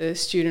the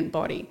student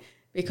body,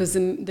 because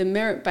the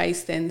merit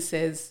base then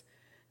says,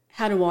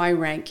 how do I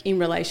rank in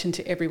relation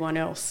to everyone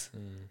else?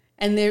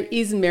 And there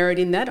is merit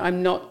in that.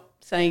 I'm not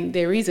saying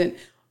there isn't,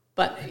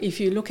 but if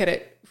you look at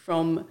it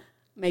from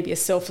maybe a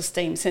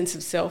self-esteem, sense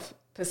of self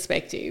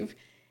perspective,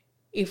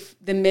 if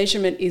the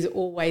measurement is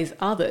always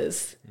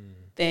others,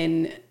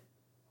 then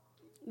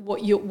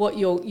what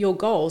your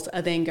goals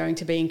are then going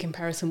to be in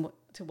comparison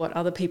to what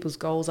other people's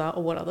goals are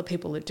or what other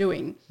people are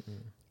doing,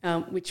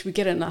 which we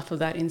get enough of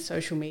that in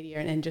social media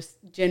and just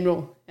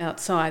general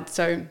outside.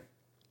 So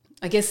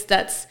I guess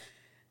that's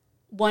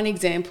one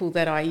example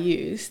that I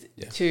used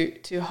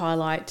to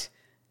highlight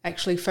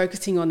actually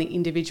focusing on the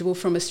individual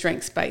from a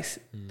strengths-based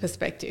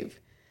perspective.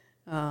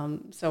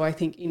 So I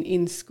think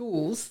in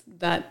schools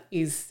that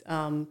is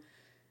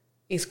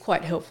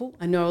quite helpful.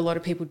 I know a lot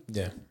of people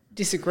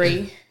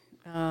disagree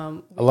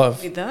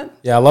with that.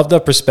 Yeah, I love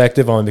that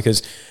perspective on it,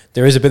 because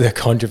there is a bit of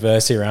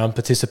controversy around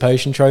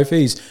participation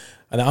trophies.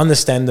 And I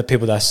understand the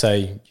people that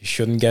say you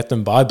shouldn't get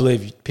them, but I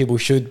believe people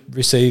should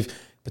receive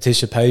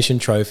participation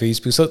trophies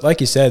because, like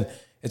you said,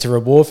 it's a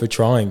reward for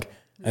trying.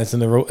 And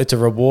it's a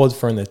reward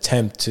for an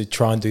attempt to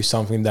try and do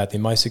something that they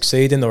might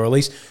succeed in, or at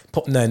least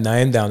putting their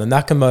name down. And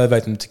that can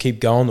motivate them to keep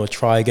going or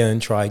try again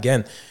and try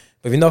again.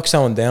 But if you knock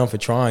someone down for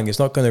trying, it's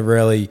not going to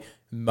really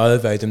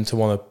motivate them to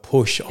want to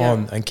push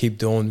on and keep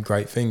doing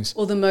great things.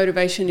 Or the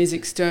motivation is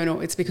external.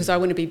 It's because I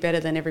want to be better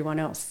than everyone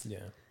else. Yeah.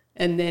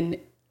 And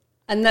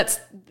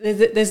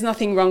there's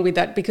nothing wrong with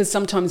that, because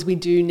sometimes we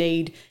do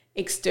need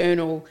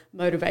external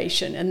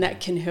motivation, and that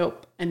can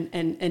help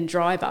and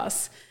drive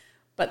us.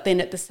 But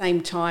then at the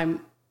same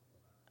time,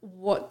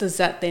 what does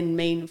that then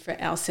mean for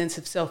our sense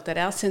of self? That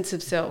our sense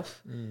of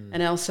self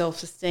and our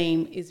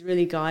self-esteem is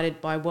really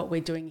guided by what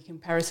we're doing in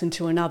comparison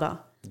to another.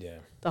 Yeah.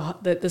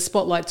 The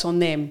spotlight's on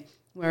them,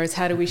 whereas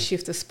how do we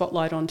shift the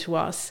spotlight onto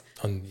us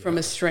from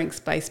a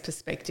strengths-based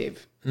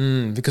perspective?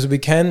 Because we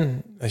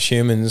can, as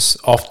humans,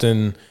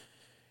 often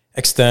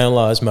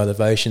externalize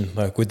motivation.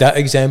 Like with that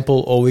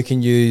example, or we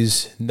can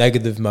use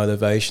negative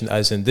motivation,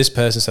 as in this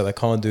person said I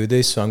can't do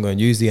this, so I'm going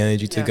to use the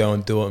energy to go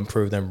and do it and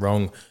prove them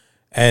wrong.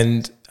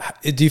 And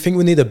do you think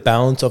we need a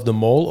balance of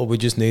them all, or we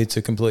just need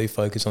to completely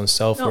focus on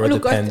self? Or it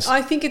depends?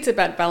 I think it's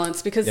about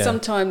balance, because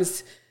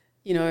sometimes,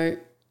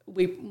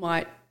 we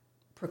might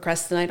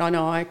procrastinate. I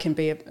know I can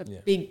be a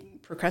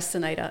big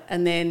procrastinator,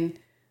 and then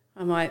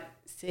I might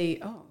see,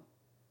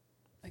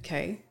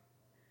 okay,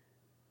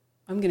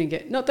 I'm going to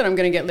get, not that I'm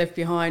going to get left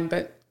behind,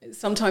 but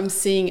sometimes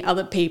seeing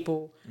other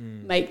people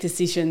make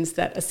decisions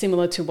that are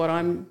similar to what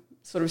I'm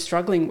sort of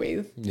struggling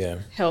with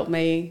help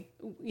me,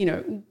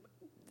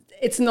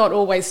 it's not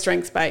always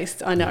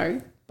strengths-based, I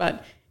know,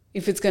 but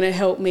if it's going to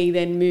help me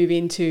then move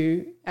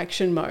into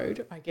action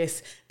mode, I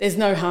guess there's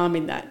no harm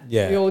in that.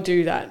 Yeah. We all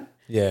do that.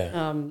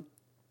 Yeah.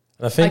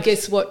 I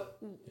guess what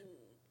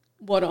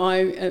I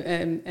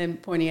am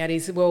pointing at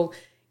is,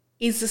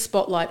 is the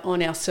spotlight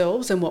on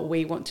ourselves and what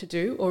we want to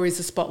do, or is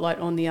the spotlight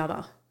on the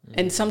other?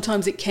 And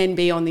sometimes it can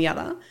be on the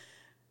other,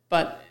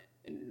 but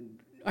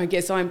I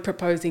guess I'm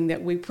proposing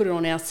that we put it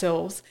on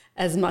ourselves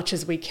as much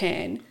as we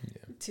can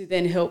to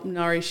then help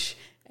nourish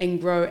and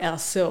grow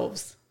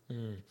ourselves.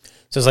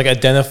 So it's like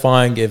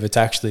identifying if it's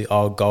actually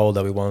our goal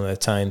that we want to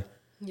attain.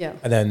 Yeah.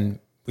 And then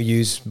we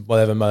use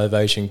whatever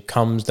motivation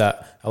comes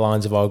that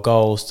aligns with our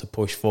goals to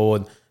push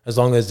forward, as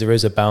long as there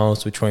is a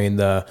balance between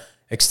the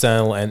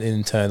external and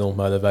internal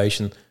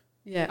motivation.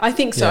 Yeah, I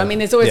think so. Yeah. I mean,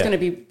 there's always going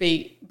to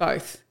be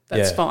both.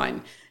 That's Yeah.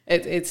 fine.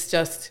 It's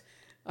just,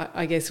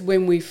 I guess,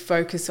 when we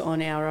focus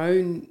on our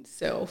own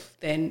self,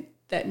 then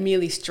that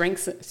merely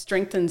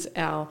strengthens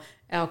our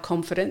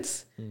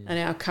confidence and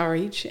our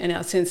courage and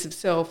our sense of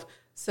self,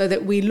 so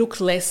that we look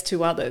less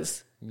to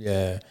others.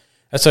 Yeah,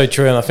 that's so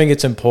true. And I think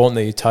it's important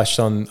that you touched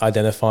on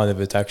identifying if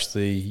it's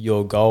actually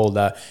your goal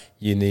that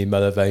you need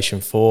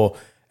motivation for.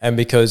 And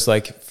because,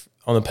 like,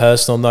 on a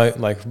personal note,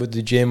 like with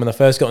the gym, when I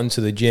first got into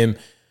the gym,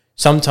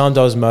 sometimes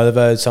I was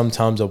motivated,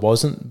 sometimes I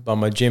wasn't. But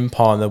my gym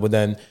partner would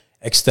then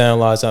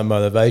externalize that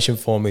motivation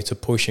for me to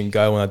push and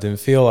go when I didn't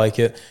feel like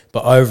it.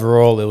 But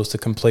overall, it was to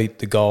complete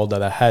the goal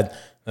that I had.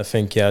 I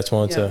think, I just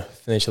wanted to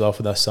finish it off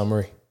with that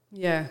summary.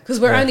 Yeah, because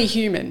we're only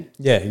human.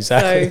 Yeah,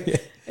 exactly. So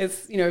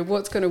it's,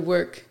 what's going to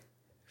work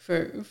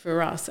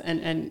for us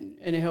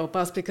and help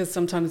us, because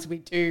sometimes we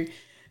do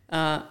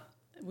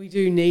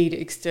need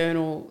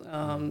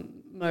external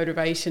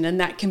motivation, and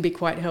that can be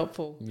quite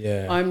helpful.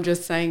 Yeah. I'm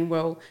just saying,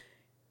 well,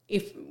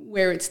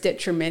 where it's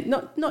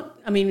detrimental,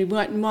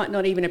 it might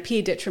not even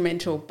appear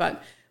detrimental,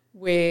 but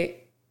where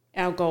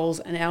our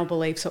goals and our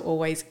beliefs are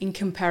always in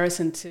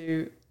comparison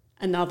to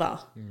another,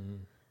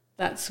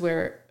 that's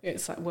where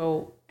it's like,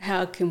 well,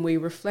 how can we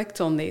reflect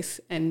on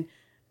this and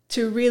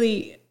to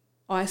really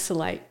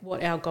isolate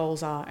what our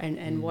goals are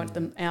and what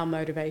our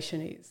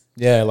motivation is.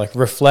 Yeah, like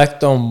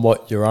reflect on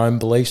what your own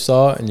beliefs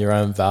are and your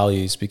own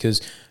values,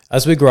 because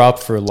as we grow up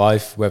through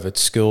life, whether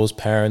it's schools,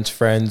 parents,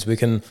 friends, we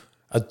can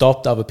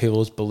adopt other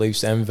people's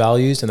beliefs and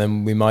values, and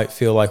then we might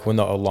feel like we're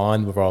not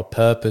aligned with our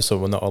purpose, or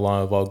we're not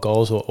aligned with our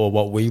goals, or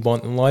what we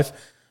want in life.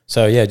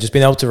 So yeah, just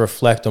being able to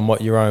reflect on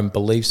what your own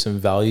beliefs and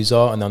values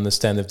are and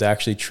understand if they're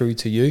actually true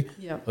to you,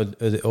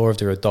 or if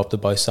they're adopted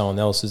by someone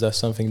else. Is that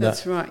something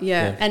that's right?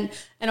 Yeah. And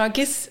I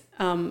guess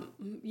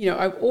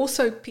I've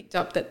also picked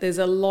up that there's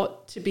a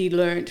lot to be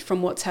learned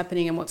from what's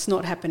happening and what's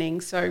not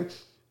happening. So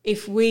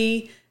if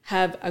we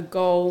have a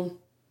goal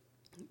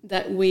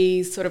that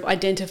we sort of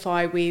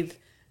identify with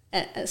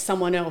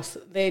someone else,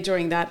 they're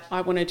doing that, I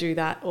want to do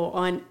that, or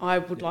I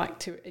would like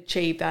to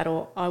achieve that,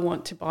 or I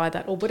want to buy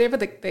that, or whatever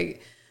the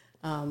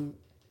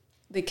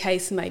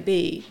case may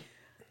be,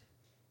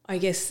 I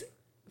guess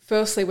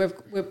firstly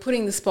we're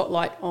putting the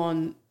spotlight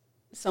on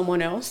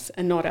someone else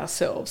and not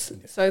ourselves.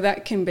 So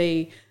that can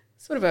be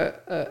sort of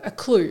a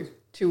clue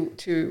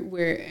to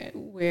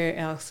where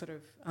our sort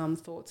of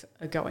thoughts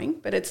are going,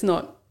 but it's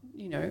not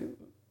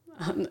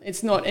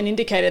it's not an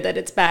indicator that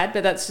it's bad,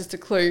 but that's just a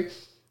clue.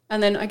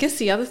 And then I guess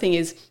the other thing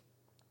is,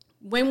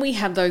 when we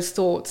have those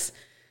thoughts,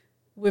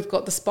 we've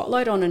got the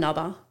spotlight on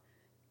another,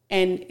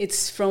 and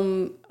it's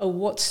from a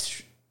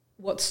what's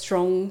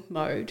strong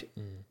mode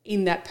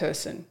in that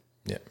person.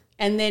 Yeah.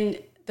 And then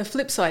the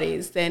flip side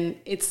is then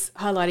it's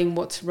highlighting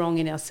what's wrong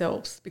in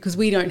ourselves, because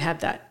we don't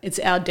have that. It's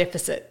our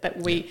deficit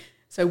that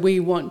so we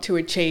want to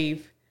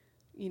achieve,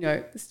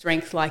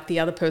 strength like the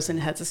other person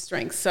has a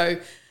strength. So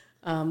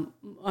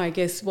I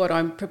guess what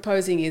I'm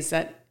proposing is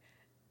that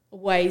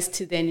ways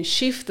to then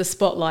shift the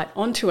spotlight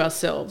onto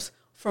ourselves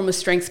from a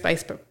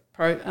strengths-based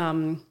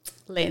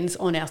lens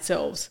on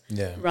ourselves,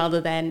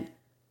 rather than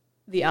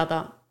the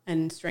other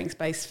and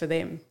strengths-based for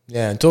them.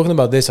 Yeah, and talking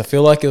about this, I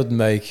feel like it would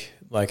make,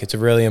 it's a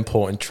really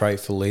important trait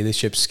for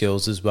leadership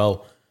skills as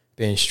well,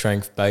 being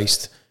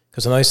strength-based.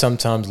 Because I know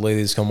sometimes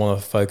leaders can want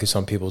to focus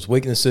on people's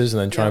weaknesses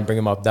and then try and bring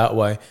them up that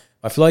way.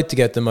 I feel like to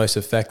get the most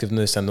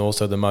effectiveness and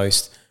also the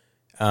most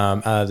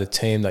out of the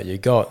team that you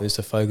got is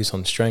to focus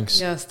on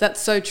strengths. Yes, that's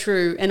so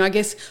true. And I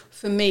guess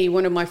for me,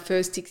 one of my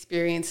first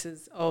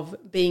experiences of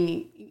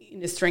being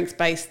in a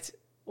strengths-based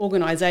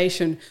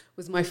organisation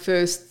was my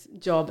first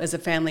job as a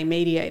family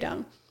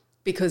mediator,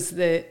 because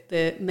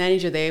the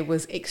manager there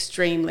was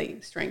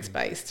extremely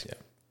strengths-based. Yeah.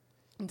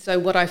 And so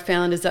what I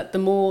found is that the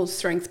more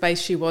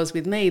strengths-based she was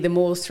with me, the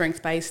more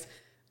strengths-based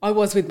I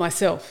was with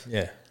myself.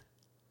 Yeah.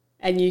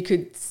 And you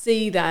could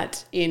see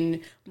that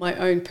in my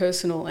own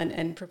personal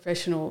and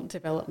professional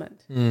development.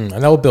 And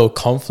that will build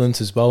confidence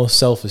as well,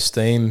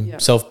 self-esteem,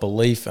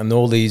 self-belief, and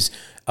all these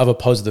other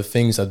positive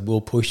things that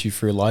will push you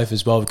through life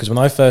as well. Because when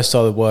I first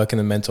started working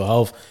in mental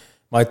health,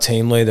 my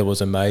team leader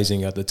was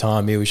amazing at the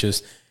time. He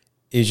was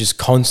just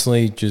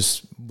constantly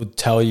would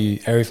tell you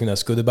everything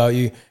that's good about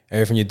you,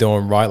 everything you're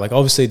doing right. Like,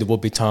 obviously there will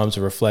be times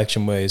of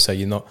reflection where you say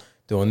you're not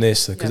doing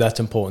this, because that's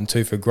important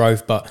too for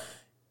growth. But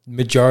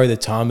majority of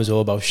the time is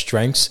all about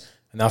strengths.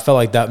 And I felt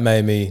like that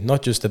made me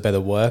not just a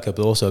better worker,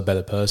 but also a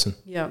better person.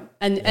 Yeah.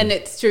 And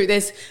it's true.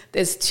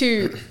 There's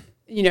two,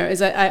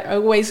 as I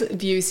always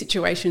view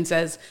situations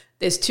as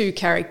there's two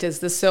characters,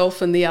 the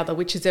self and the other,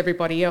 which is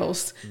everybody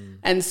else.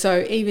 And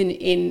so even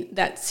in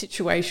that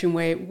situation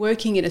where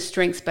working in a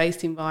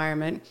strengths-based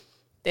environment,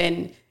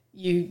 then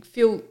you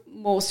feel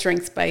more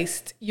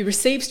strengths-based. You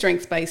receive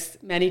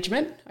strengths-based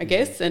management, I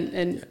guess,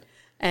 and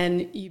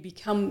you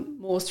become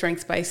more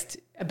strengths-based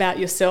about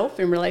yourself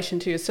in relation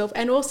to yourself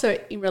and also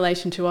in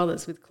relation to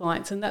others with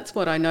clients. And that's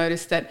what I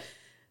noticed, that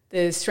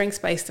the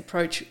strengths-based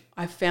approach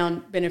I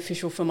found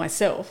beneficial for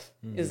myself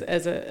as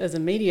a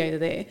mediator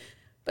there.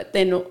 But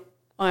then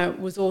I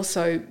was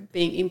also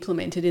being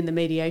implemented in the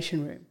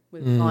mediation room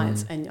with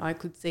clients, and I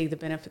could see the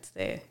benefits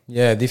there.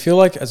 Yeah. Do you feel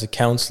like as a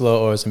counsellor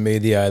or as a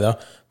mediator,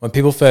 when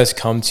people first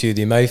come to you,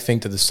 they may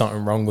think that there's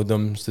something wrong with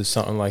them, there's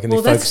something like... And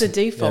well, that's the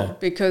default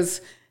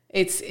because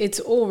it's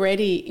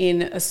already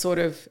in a sort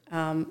of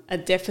a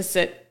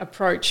deficit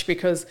approach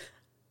because,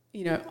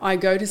 you know, I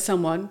go to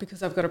someone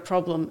because I've got a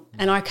problem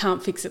and I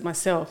can't fix it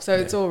myself. So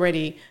it's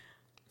already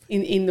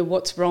in the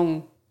what's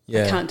wrong.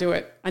 I can't do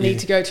it. I need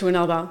to go to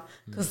another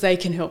because they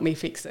can help me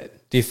fix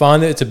it. Do you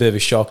find that it's a bit of a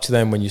shock to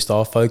them when you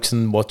start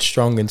focusing on what's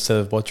strong instead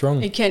of what's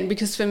wrong? It can,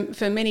 because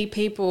for many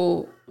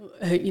people,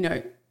 you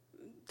know,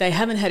 they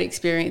haven't had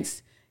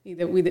experience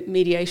either with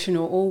mediation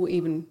or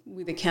even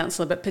with a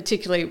counsellor, but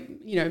particularly,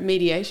 you know,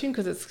 mediation,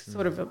 because it's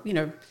sort of, you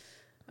know,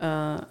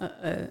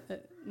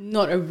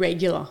 not a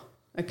regular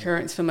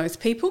occurrence for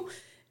most people.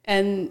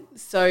 And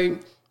so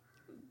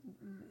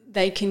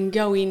they can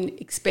go in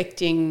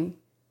expecting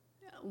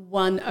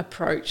one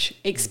approach,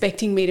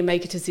 expecting me to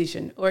make a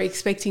decision or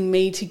expecting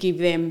me to give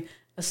them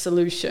a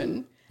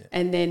solution,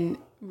 and then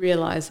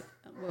realise,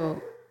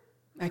 well,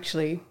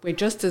 actually, we're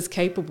just as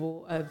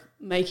capable of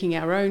making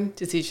our own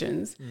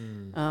decisions.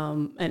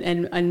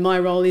 And my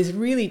role is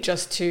really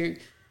just to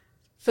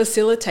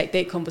facilitate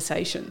their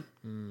conversation.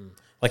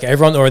 Like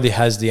everyone already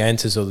has the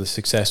answers or the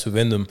success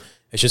within them.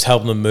 It's just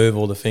helping them move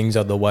all the things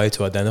out of the way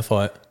to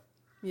identify it.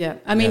 Yeah.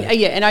 I mean,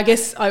 and I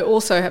guess I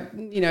also have,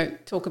 you know,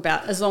 talk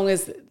about as long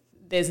as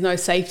there's no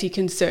safety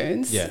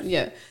concerns.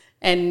 Yeah.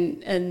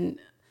 And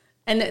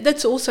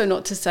that's also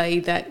not to say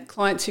that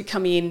clients who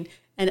come in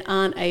and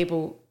aren't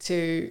able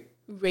to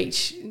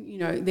reach, you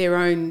know, their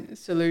own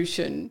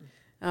solution,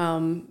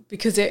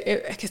 because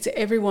I guess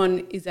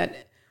everyone is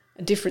at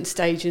a different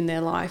stage in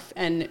their life.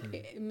 And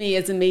me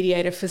as a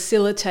mediator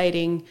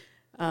facilitating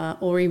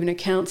or even a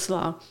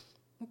counsellor,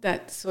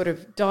 that sort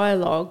of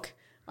dialogue,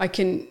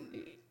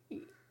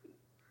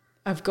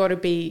 I've got to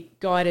be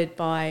guided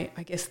by,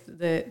 I guess,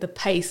 the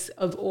pace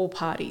of all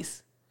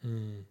parties.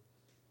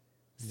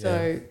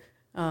 So,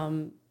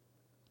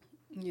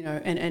 you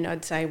know, and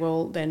I'd say,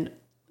 well, then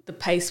the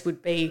pace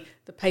would be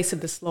the pace of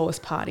the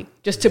slowest party,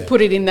 just to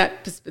put it in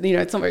that, you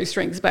know, it's not very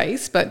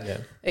strengths-based, but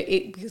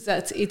because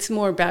it's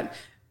more about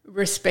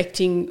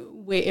respecting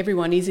where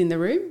everyone is in the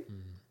room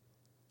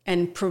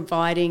and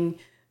providing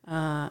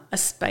a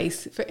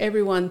space for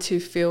everyone to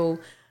feel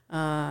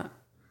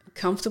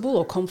comfortable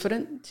or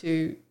confident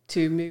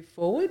to move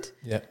forward.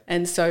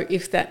 And so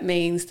if that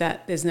means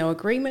that there's no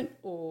agreement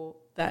or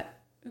that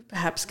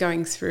perhaps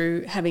going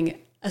through having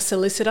a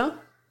solicitor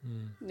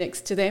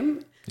next to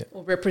them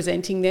or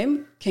representing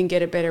them can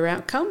get a better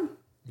outcome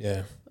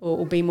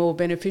or be more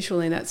beneficial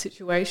in that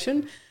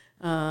situation,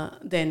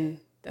 then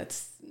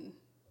that's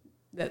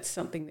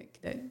something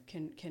that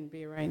can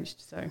be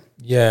arranged. So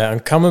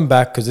and coming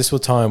back, because this will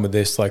tie in with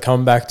this, like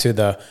coming back to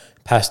the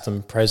past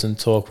and present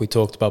talk we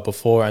talked about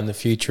before and the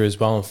future as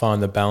well, and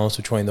find the balance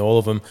between all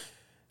of them.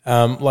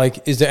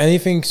 Like, is there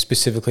anything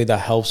specifically that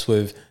helps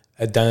with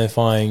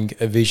identifying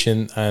a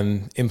vision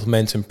and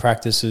implementing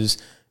practices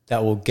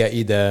that will get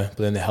you there,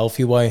 but in a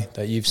healthy way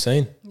that you've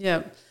seen?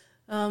 Yeah.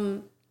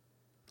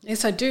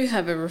 Yes, I do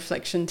have a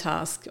reflection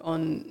task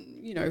on,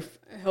 you know,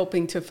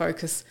 helping to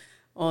focus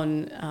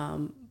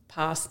on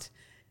past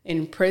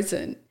and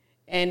present.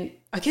 And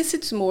I guess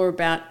it's more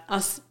about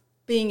us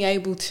being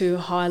able to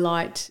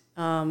highlight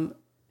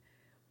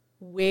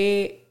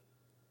where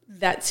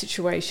that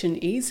situation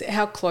is,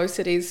 how close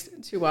it is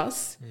to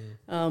us.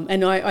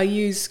 And I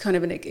use kind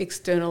of an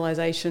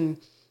externalization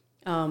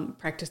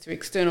practice to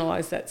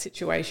externalize that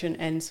situation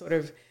and sort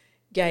of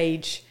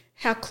gauge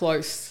how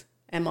close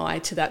am I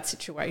to that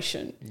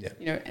situation.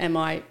 You know, am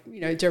I, you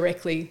know,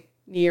 directly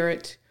near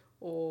it,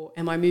 or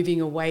am I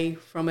moving away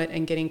from it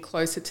and getting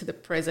closer to the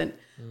present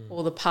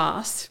or the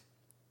past?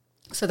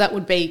 So that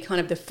would be kind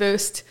of the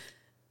first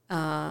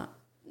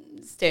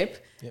step.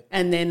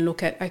 And then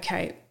look at,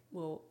 okay,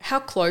 well, how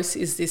close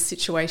is this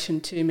situation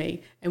to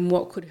me, and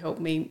what could help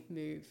me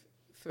move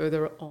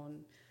further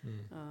on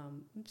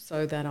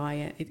so that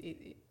I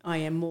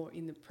am more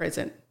in the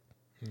present.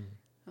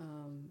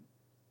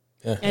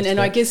 And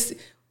I guess,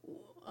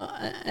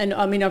 and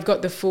I mean, I've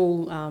got the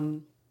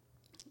full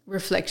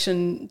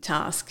reflection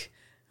task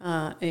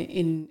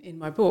in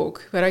my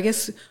book, but I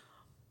guess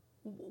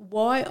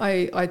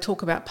why I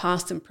talk about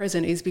past and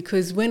present is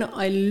because when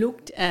I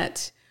looked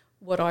at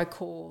what I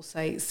call,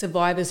 say,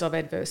 survivors of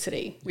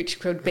adversity, which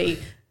could be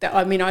that,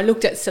 I mean, I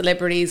looked at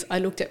celebrities, I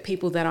looked at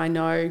people that I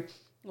know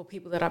or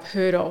people that I've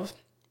heard of.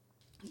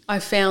 I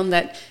found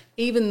that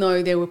even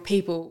though there were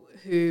people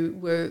who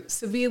were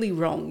severely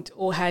wronged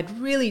or had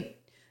really,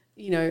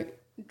 you know,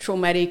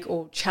 traumatic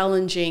or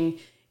challenging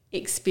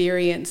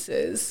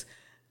experiences,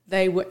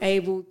 they were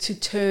able to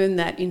turn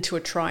that into a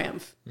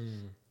triumph.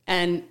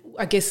 And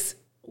I guess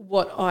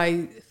what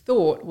I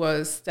thought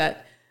was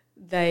that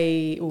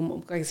I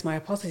guess my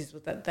hypothesis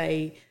was that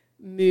they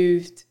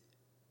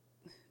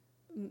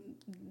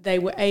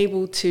were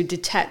able to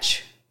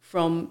detach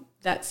from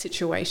that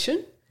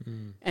situation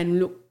and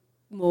look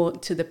more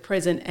to the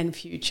present and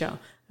future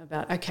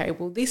about, okay,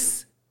 well,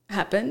 this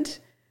happened.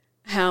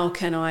 How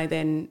can I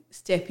then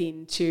step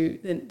into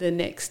the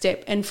next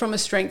step? And from a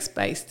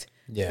strengths-based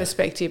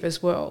perspective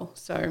as well.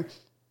 So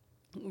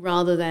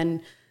rather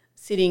than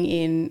sitting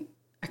in,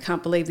 I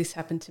can't believe this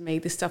happened to me,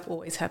 this stuff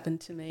always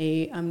happened to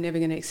me, I'm never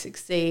going to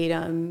succeed,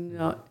 I'm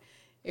not,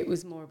 it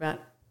was more about,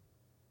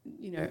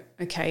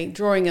 okay,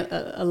 drawing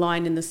a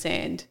line in the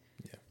sand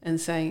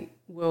and saying,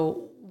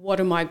 well, what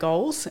are my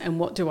goals and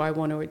what do I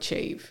want to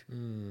achieve?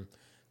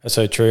 That's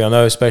so true. I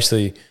know,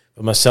 especially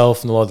for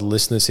myself and a lot of the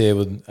listeners here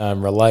would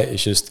relate.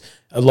 It's just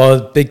a lot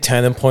of big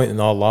turning point in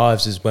our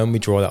lives is when we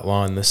draw that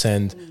line in the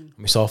sand and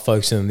we start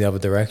focusing in the other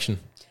direction.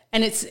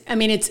 And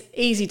it's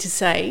easy to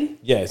say.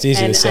 Yeah, it's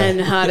easy to say.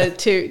 And harder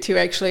to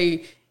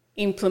actually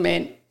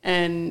implement.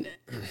 And,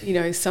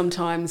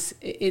 sometimes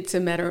it's a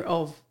matter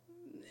of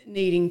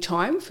needing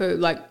time for,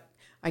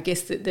 I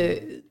guess that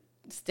the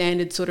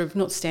standard sort of,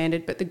 not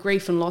standard, but the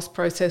grief and loss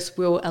process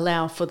will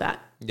allow for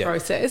that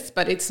process.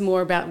 But it's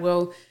more about,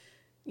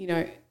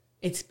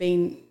 it's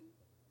been,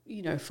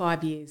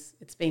 5 years,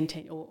 it's been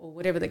 10 or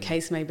whatever the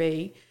case may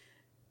be,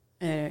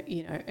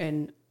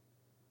 and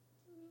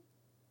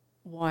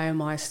why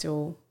am I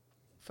still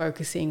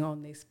focusing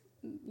on this,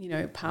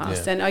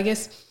 past? Yeah. And I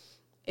guess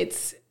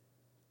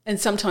and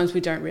sometimes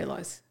we don't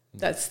realise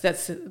that's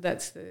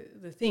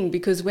the thing,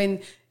 because when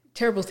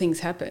terrible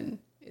things happen,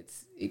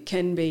 it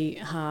can be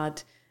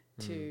hard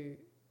to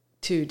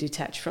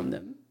detach from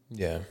them.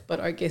 Yeah.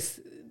 But I guess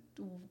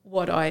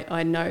what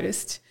I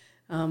noticed,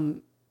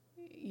 in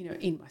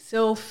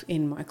myself,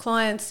 in my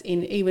clients,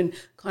 in even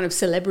kind of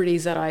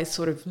celebrities that I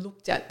sort of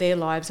looked at their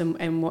lives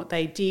and what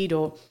they did,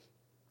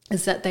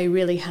 is that they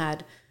really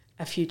had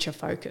a future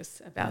focus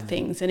about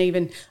things. And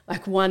even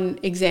like one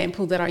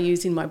example that I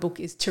use in my book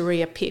is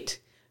Turia Pitt,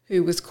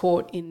 who was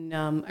caught in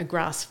a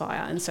grass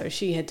fire. And so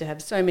she had to have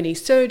so many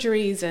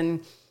surgeries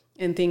and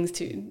things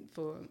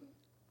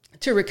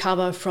to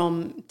recover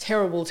from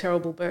terrible,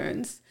 terrible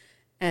burns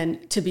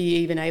and to be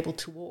even able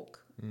to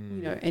walk,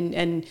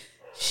 and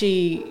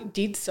she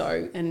did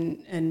so.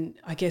 And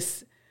I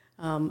guess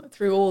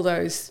through all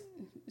those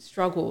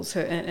struggles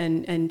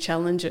and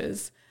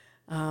challenges,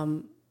 my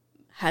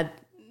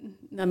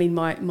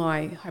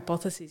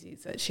hypothesis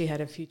is that she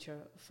had a future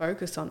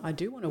focus on, I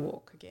do want to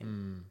walk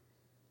again.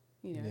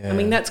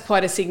 That's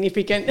quite a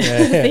significant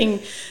thing,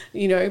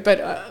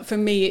 but for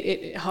me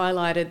it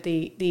highlighted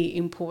the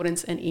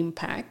importance and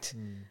impact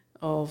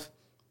of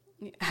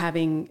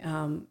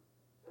having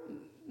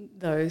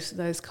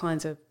those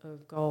kinds of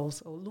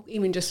goals, or look,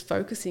 even just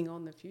focusing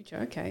on the future.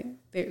 Okay,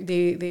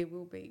 there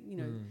will be,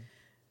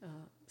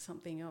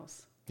 something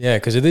else. Yeah,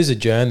 because it is a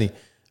journey.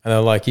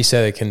 And like you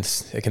said,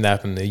 it can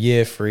happen a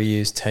year, 3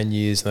 years, 10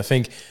 years. And I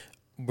think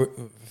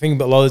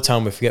a lot of the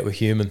time we forget we're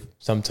human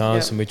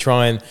sometimes, and we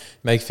try and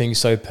make things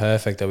so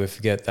perfect that we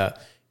forget that,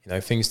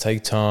 things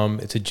take time,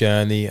 it's a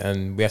journey,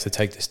 and we have to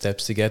take the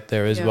steps to get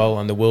there as well.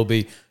 And there will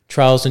be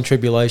trials and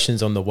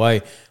tribulations on the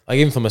way. Like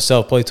even for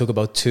myself, probably took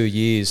about 2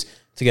 years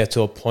to get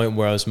to a point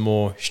where I was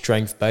more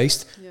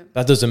strength-based.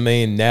 That doesn't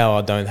mean now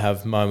I don't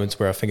have moments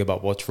where I think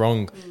about what's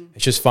wrong.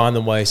 It's just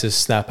finding ways to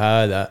snap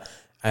out of that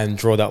and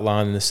draw that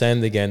line in the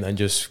sand again and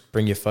just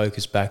bring your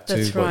focus back to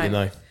what you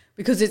know.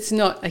 Because it's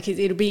not, like,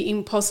 it'll be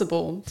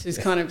impossible to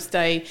kind of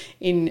stay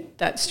in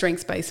that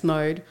strengths-based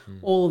mode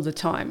all of the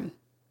time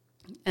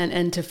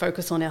and to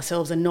focus on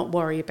ourselves and not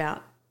worry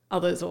about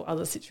others or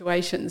other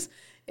situations.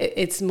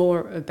 It's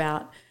more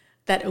about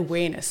that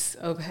awareness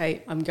of,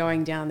 hey, I'm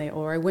going down there,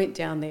 or I went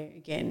down there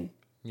again.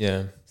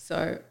 Yeah.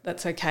 So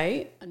that's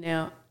okay.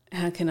 Now,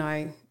 how can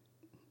I,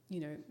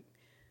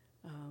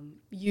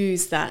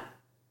 use that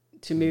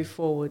to move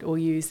forward, or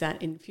use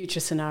that in future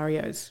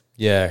scenarios?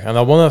 Yeah, and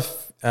I want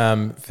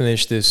to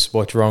finish this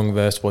what's wrong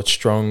versus what's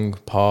strong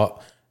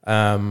part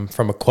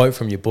from a quote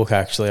from your book,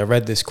 actually. I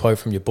read this quote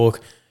from your book.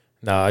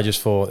 I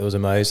just thought it was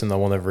amazing. I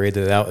want to read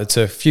it out. It's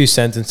a few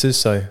sentences,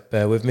 so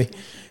bear with me.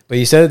 But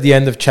you said at the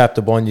end of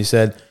chapter 1, you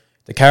said,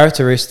 the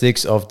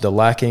characteristics of the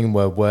lacking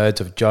were words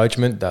of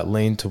judgment that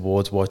lean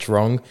towards what's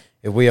wrong.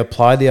 If we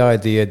apply the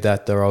idea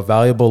that there are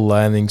valuable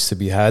learnings to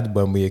be had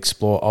when we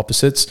explore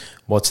opposites,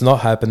 what's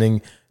not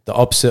happening, the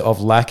opposite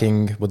of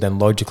lacking would then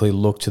logically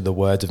look to the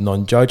words of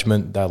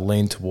non-judgment that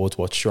lean towards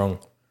what's strong.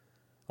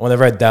 When I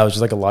read that, it was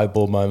just like a light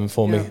bulb moment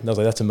for me. And I was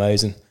like, that's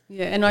amazing.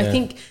 Yeah, and I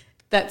think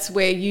that's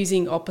where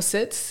using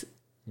opposites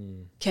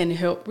can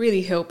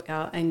really help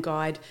and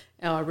guide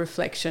our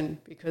reflection,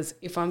 because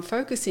if I'm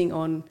focusing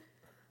on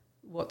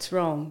what's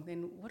wrong,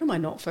 then what am I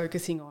not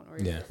focusing on? Or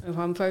if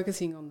I'm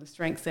focusing on the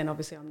strengths, then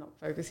obviously I'm not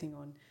focusing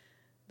on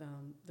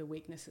the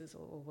weaknesses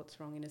or what's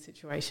wrong in a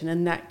situation,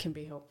 and that can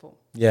be helpful.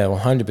 Yeah,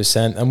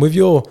 100%. And with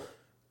your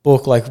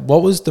book, like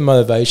what was the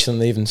motivation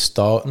in even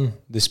starting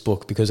this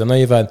book? Because I know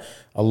you've had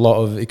a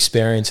lot of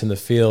experience in the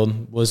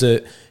field. Was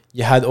it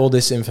you had all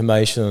this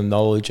information and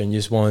knowledge and you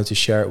just wanted to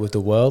share it with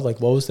the world?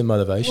 Like what was the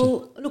motivation?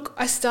 Well, look,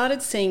 I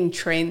started seeing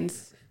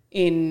trends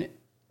in,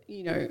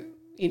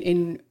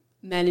 in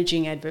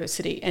managing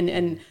adversity.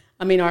 And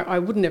I mean, I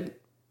wouldn't have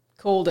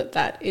called it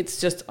that. It's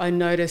just I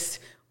noticed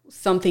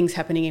some things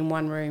happening in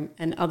one room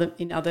and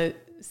in other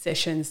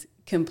sessions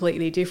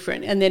completely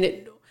different. And then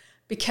it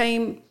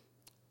became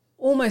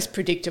almost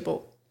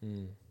predictable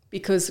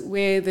because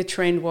where the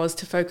trend was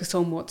to focus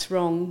on what's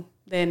wrong,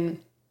 then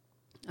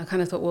I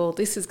kind of thought, well,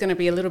 this is going to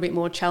be a little bit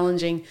more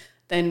challenging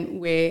than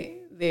where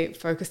they're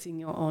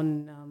focusing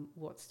on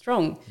what's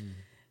strong.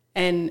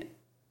 And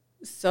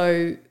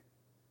so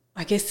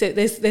I guess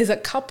there's a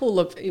couple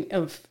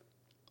of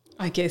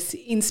I guess,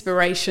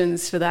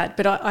 inspirations for that.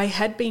 But I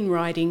had been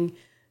writing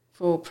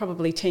for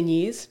probably 10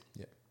 years,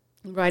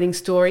 writing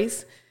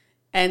stories.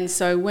 And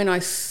so when I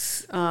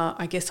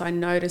guess I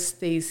noticed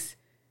these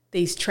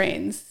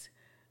trends,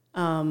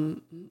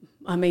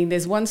 I mean,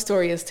 there's one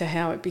story as to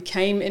how it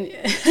became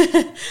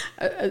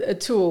a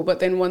tool, but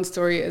then one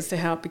story as to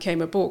how it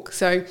became a book.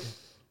 So,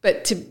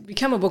 but to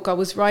become a book, I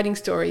was writing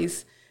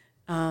stories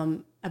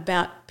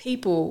about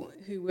people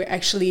who were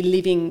actually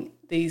living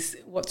these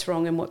what's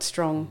wrong and what's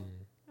strong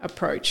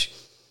approach.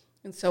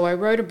 And so I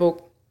wrote a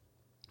book,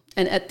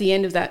 and at the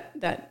end of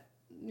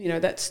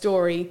that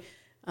story,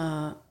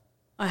 I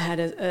had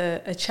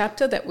a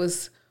chapter that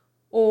was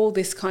all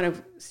this kind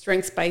of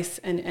strengths-based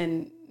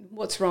and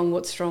what's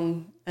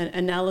wrong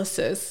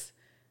analysis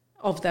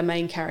of the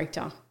main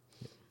character.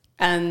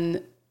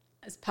 And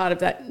as part of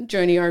that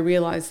journey, I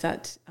realised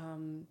that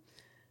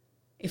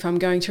if I'm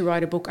going to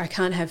write a book, I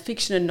can't have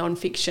fiction and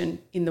non-fiction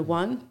in the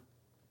one.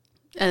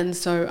 And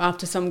so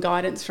after some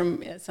guidance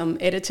from some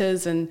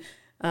editors and,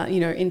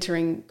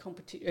 entering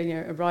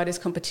a writer's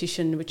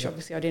competition, which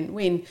obviously I didn't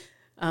win,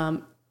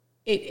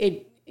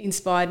 it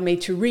inspired me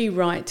to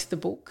rewrite the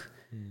book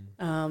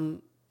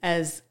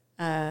as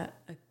a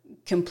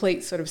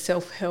complete sort of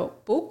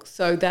self-help book.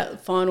 So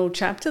that final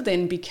chapter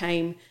then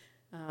became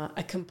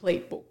a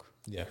complete book.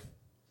 Yeah.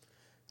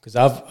 Because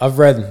I've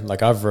read,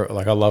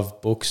 I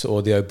love books,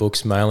 audio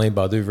books mainly,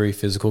 but I do read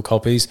physical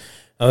copies.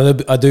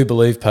 And I do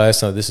believe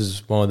personally this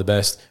is one of the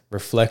best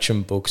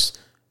reflection books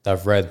that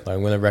I've read.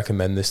 I'm going to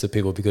recommend this to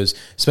people because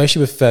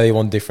especially with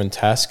 31 different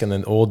tasks and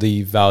then all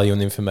the value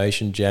and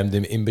information jammed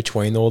in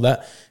between all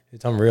that,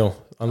 it's unreal.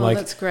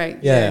 That's great.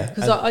 Yeah.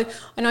 Because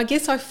I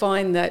guess I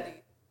find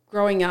that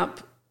growing up,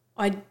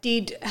 I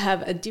did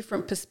have a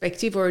different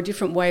perspective or a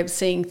different way of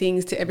seeing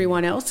things to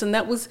everyone else. And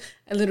that was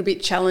a little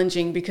bit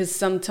challenging because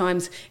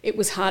sometimes it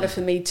was harder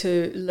for me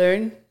to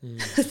learn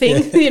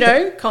things,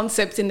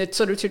 concepts in the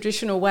sort of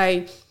traditional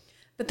way.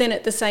 But then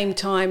at the same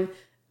time,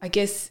 I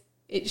guess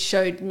it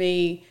showed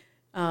me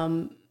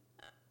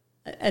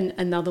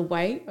another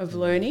way of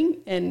learning.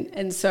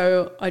 And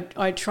so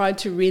I tried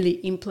to really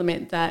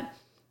implement that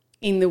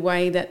in the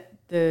way that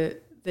the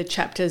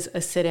chapters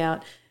are set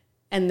out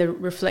and the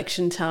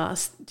reflection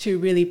task to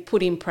really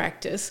put in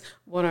practice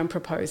what I'm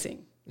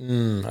proposing.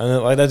 And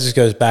that just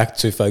goes back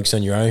to focus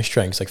on your own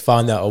strengths,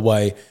 find out a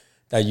way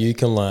that you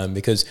can learn.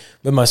 Because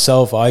with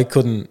myself, I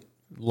couldn't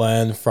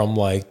learn from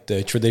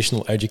the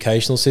traditional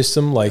educational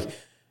system.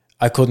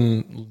 I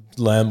couldn't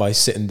learn by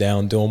sitting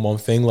down doing one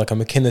thing. I'm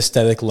a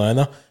kinesthetic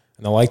learner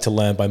and I like to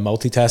learn by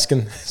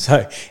multitasking.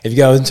 So if you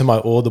go into my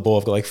Audible,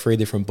 I've got 3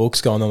 different books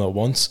going on at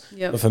once.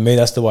 But for me,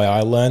 that's the way I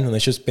learn, and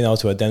it's just being able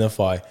to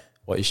identify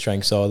what your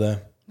strengths are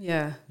there.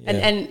 Yeah.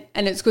 And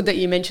it's good that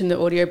you mentioned the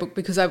audiobook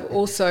because I've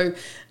also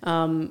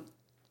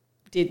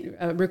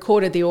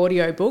recorded the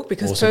audiobook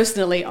because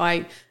personally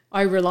I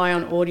rely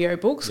on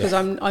audiobooks because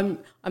I'm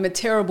a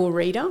terrible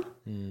reader.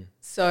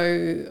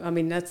 So I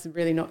mean that's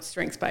really not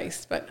strengths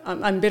based, but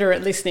I'm better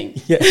at listening.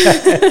 So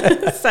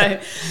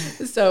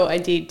I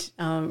did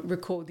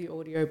record the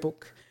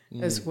audiobook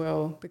as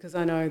well because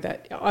I know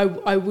that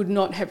I would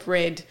not have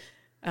read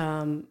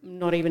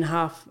not even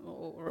half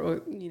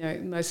or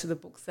most of the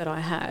books that I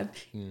have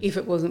if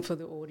it wasn't for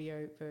the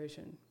audio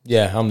version.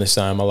 Yeah, I'm the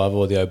same. I love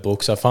audio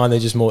books. I find they're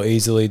just more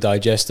easily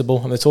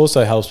digestible, and it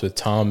also helps with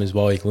time as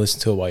well. You can listen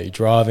to it while you're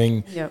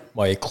driving,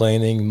 while you're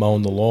cleaning,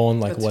 mowing the lawn,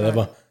 That's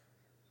whatever. Right.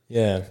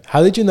 Yeah.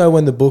 How did you know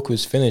when the book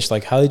was finished?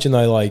 How did you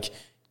know at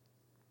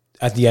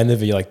the end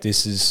of it,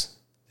 this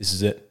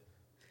is it?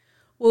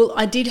 Well,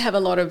 I did have a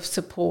lot of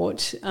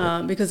support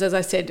because, as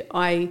I said,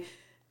 I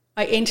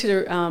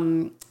entered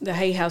the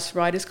Hay House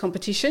Writers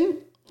Competition,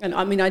 and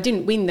I mean I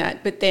didn't win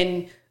that, but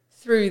then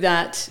through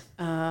that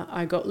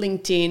I got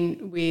linked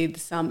in with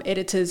some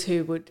editors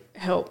who would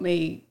help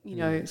me,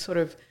 sort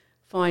of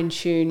fine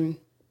tune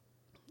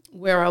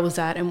where I was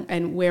at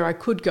and where I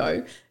could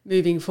go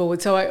moving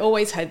forward. So I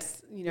always had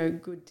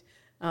good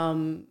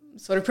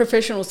sort of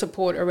professional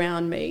support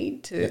around me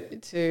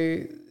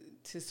to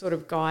sort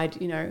of guide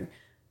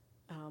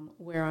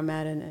where I'm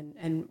at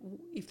and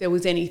if there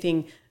was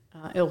anything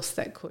else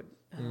that could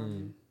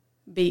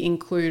be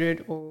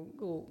included or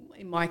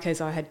my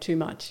case, I had too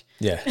much.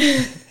 Yeah.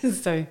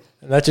 So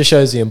And that just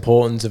shows the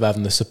importance of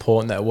having the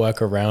support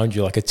network around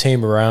you, like a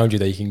team around you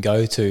that you can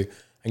go to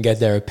and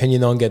get their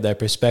opinion on, get their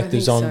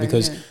perspectives on,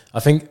 because I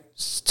think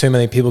too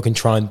many people can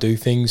try and do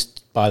things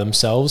by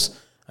themselves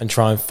and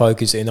try and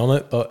focus in on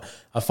it. But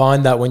I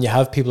find that when you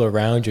have people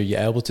around you,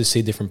 you're able to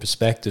see different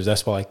perspectives.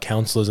 That's why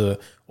counselors are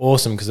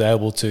awesome, because they're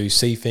able to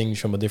see things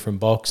from a different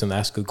box and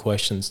ask good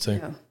questions too.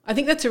 Yeah. I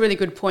think that's a really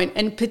good point.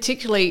 And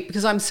particularly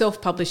because I'm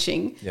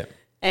self-publishing. Yeah.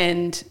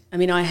 And I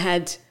mean,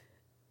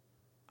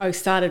 I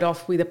started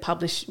off with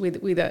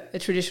a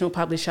traditional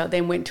publisher,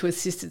 then went to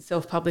assisted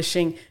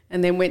self-publishing,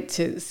 and then went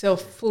to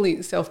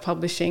fully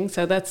self-publishing.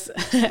 So that's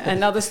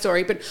another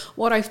story. But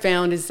what I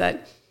found is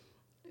that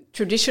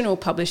traditional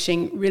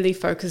publishing really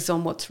focuses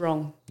on what's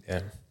wrong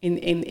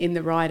in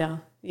the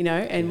writer,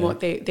 and what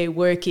their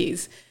work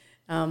is.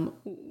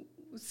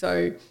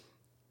 So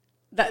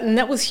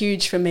that was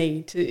huge for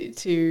me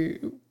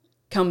to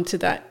come to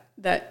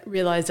that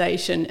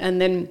realization.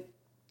 And then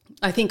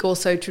I think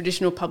also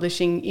traditional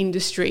publishing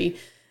industry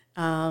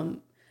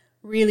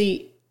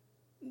really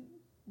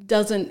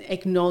doesn't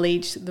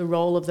acknowledge the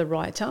role of the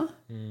writer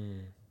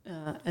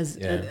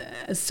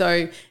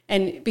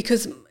and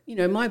because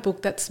my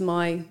book, that's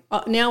my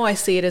now I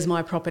see it as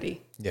my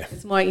property. Yeah,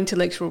 it's my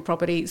intellectual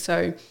property.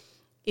 So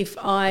if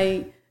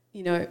I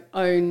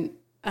own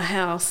a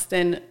house,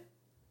 then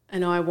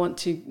and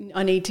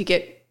I need to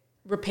get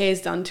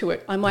repairs done to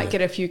it, I might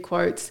get a few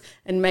quotes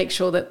and make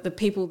sure that the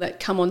people that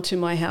come onto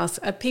my house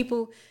are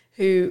people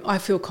who I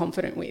feel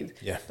confident with.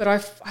 Yeah. But I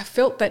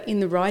felt that in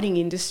the writing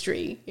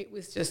industry, it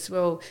was just,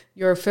 well,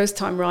 you're a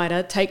first-time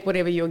writer, take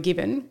whatever you're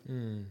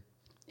given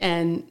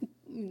and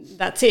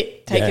that's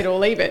it. Take it or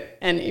leave it.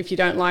 And if you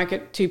don't like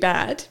it, too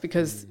bad,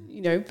 because,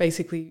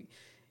 basically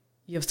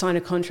you've signed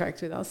a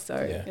contract with us. So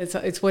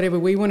it's whatever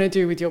we want to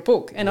do with your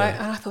book. And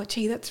I thought,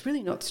 gee, that's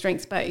really not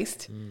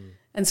strengths-based.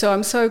 And so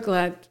I'm so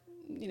glad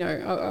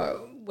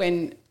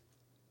when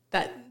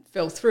that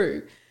fell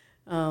through,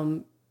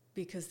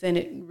 because then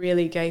it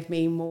really gave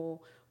me more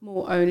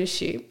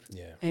ownership.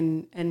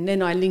 And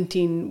then I linked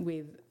in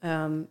with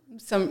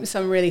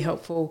some really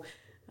helpful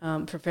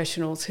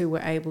professionals who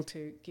were able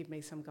to give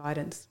me some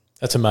guidance.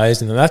 That's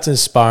amazing, and that's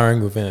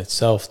inspiring within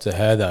itself to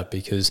hear that,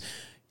 because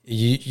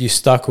you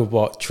stuck with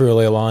what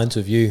truly aligns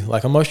with you.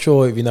 Like, I'm not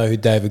sure if you know who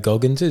David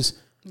Goggins is.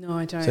 No,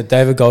 I don't. So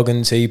David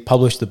Goggins, he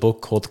published a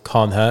book called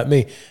Can't Hurt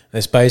Me.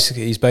 And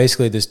he's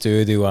basically this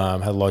dude who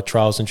had a lot of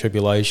trials and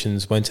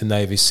tribulations, went to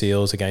Navy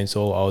SEALs against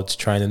all odds,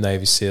 trained in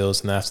Navy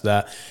SEALs, and after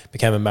that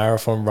became a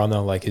marathon runner.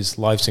 Like, his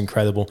life's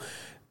incredible.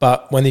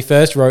 But when he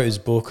first wrote his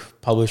book,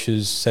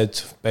 publishers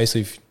said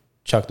basically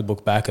chuck the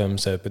book back at him,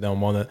 said but they don't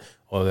want it,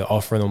 or they're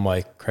offering him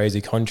like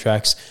crazy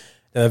contracts.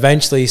 Then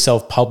eventually he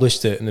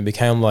self-published it, and it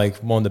became like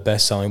one of the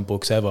best-selling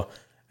books ever.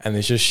 And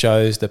it just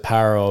shows the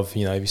power of,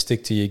 if you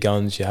stick to your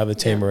guns, you have a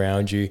team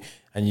around you,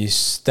 and you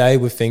stay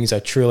with things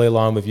that truly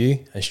align with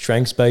you and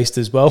strengths-based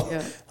as well.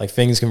 Yeah. Like,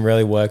 things can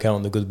really work out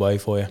in a good way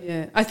for you.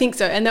 Yeah, I think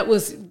so. And that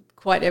was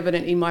quite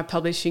evident in my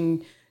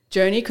publishing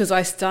journey, because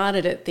I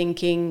started it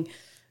thinking,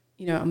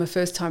 I'm a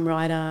first-time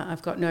writer,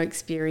 I've got no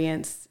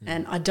experience,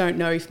 and I don't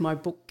know if my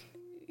book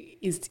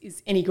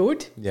is any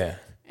good. Yeah.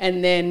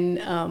 And then,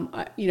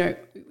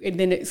 and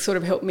then it sort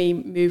of helped me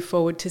move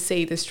forward to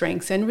see the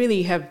strengths and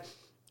really have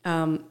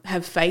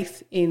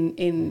faith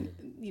in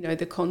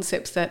the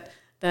concepts that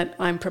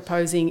I'm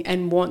proposing,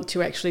 and want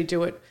to actually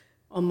do it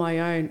on my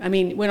own. I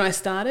mean, when I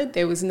started,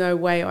 there was no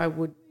way I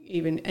would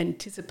even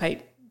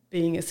anticipate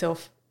being a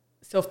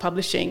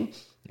self-publishing,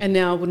 and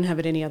now I wouldn't have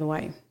it any other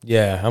way.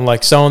 Yeah, and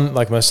like someone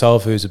like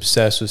myself who's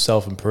obsessed with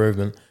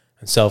self-improvement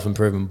and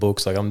self-improvement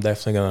books, like, I'm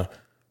definitely going to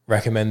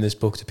recommend this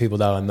book to people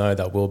that I know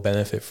that will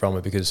benefit from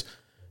it, because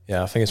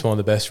I think it's one of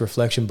the best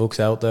reflection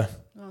books out there.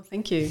 Oh,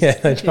 thank you. Yeah,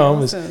 no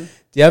dramas. Awesome.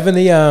 Do you have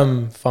any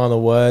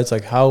final words?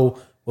 Like, how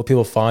will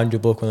people find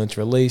your book when it's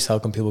released? How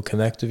can people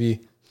connect with you?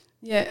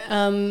 Yeah,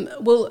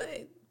 well,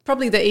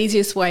 probably the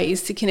easiest way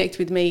is to connect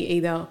with me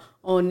either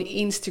on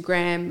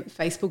Instagram,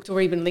 Facebook, or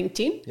even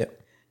LinkedIn.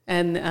 Yep.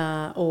 And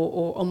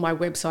or on my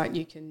website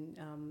you can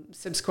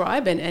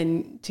subscribe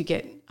and to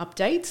get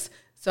updates.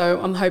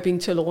 So I'm hoping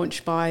to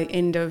launch by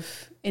end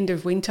of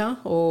winter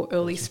or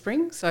early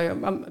spring. So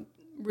I'm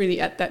really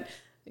at that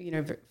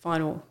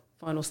final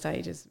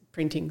stage is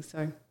printing.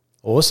 So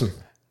awesome.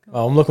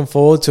 Well, I'm looking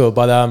forward to it.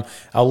 But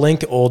I'll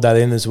link all that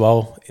in as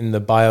well in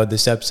the bio of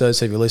this episode.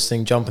 So if you're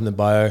listening, jump in the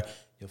bio.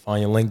 You'll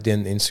find your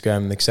LinkedIn,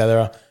 Instagram,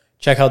 etc.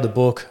 Check out the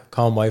book.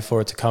 Can't wait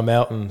for it to come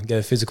out and get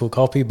a physical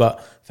copy.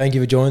 But thank you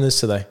for joining us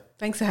today.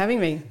 Thanks for having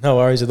me. No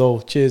worries at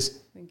all. Cheers.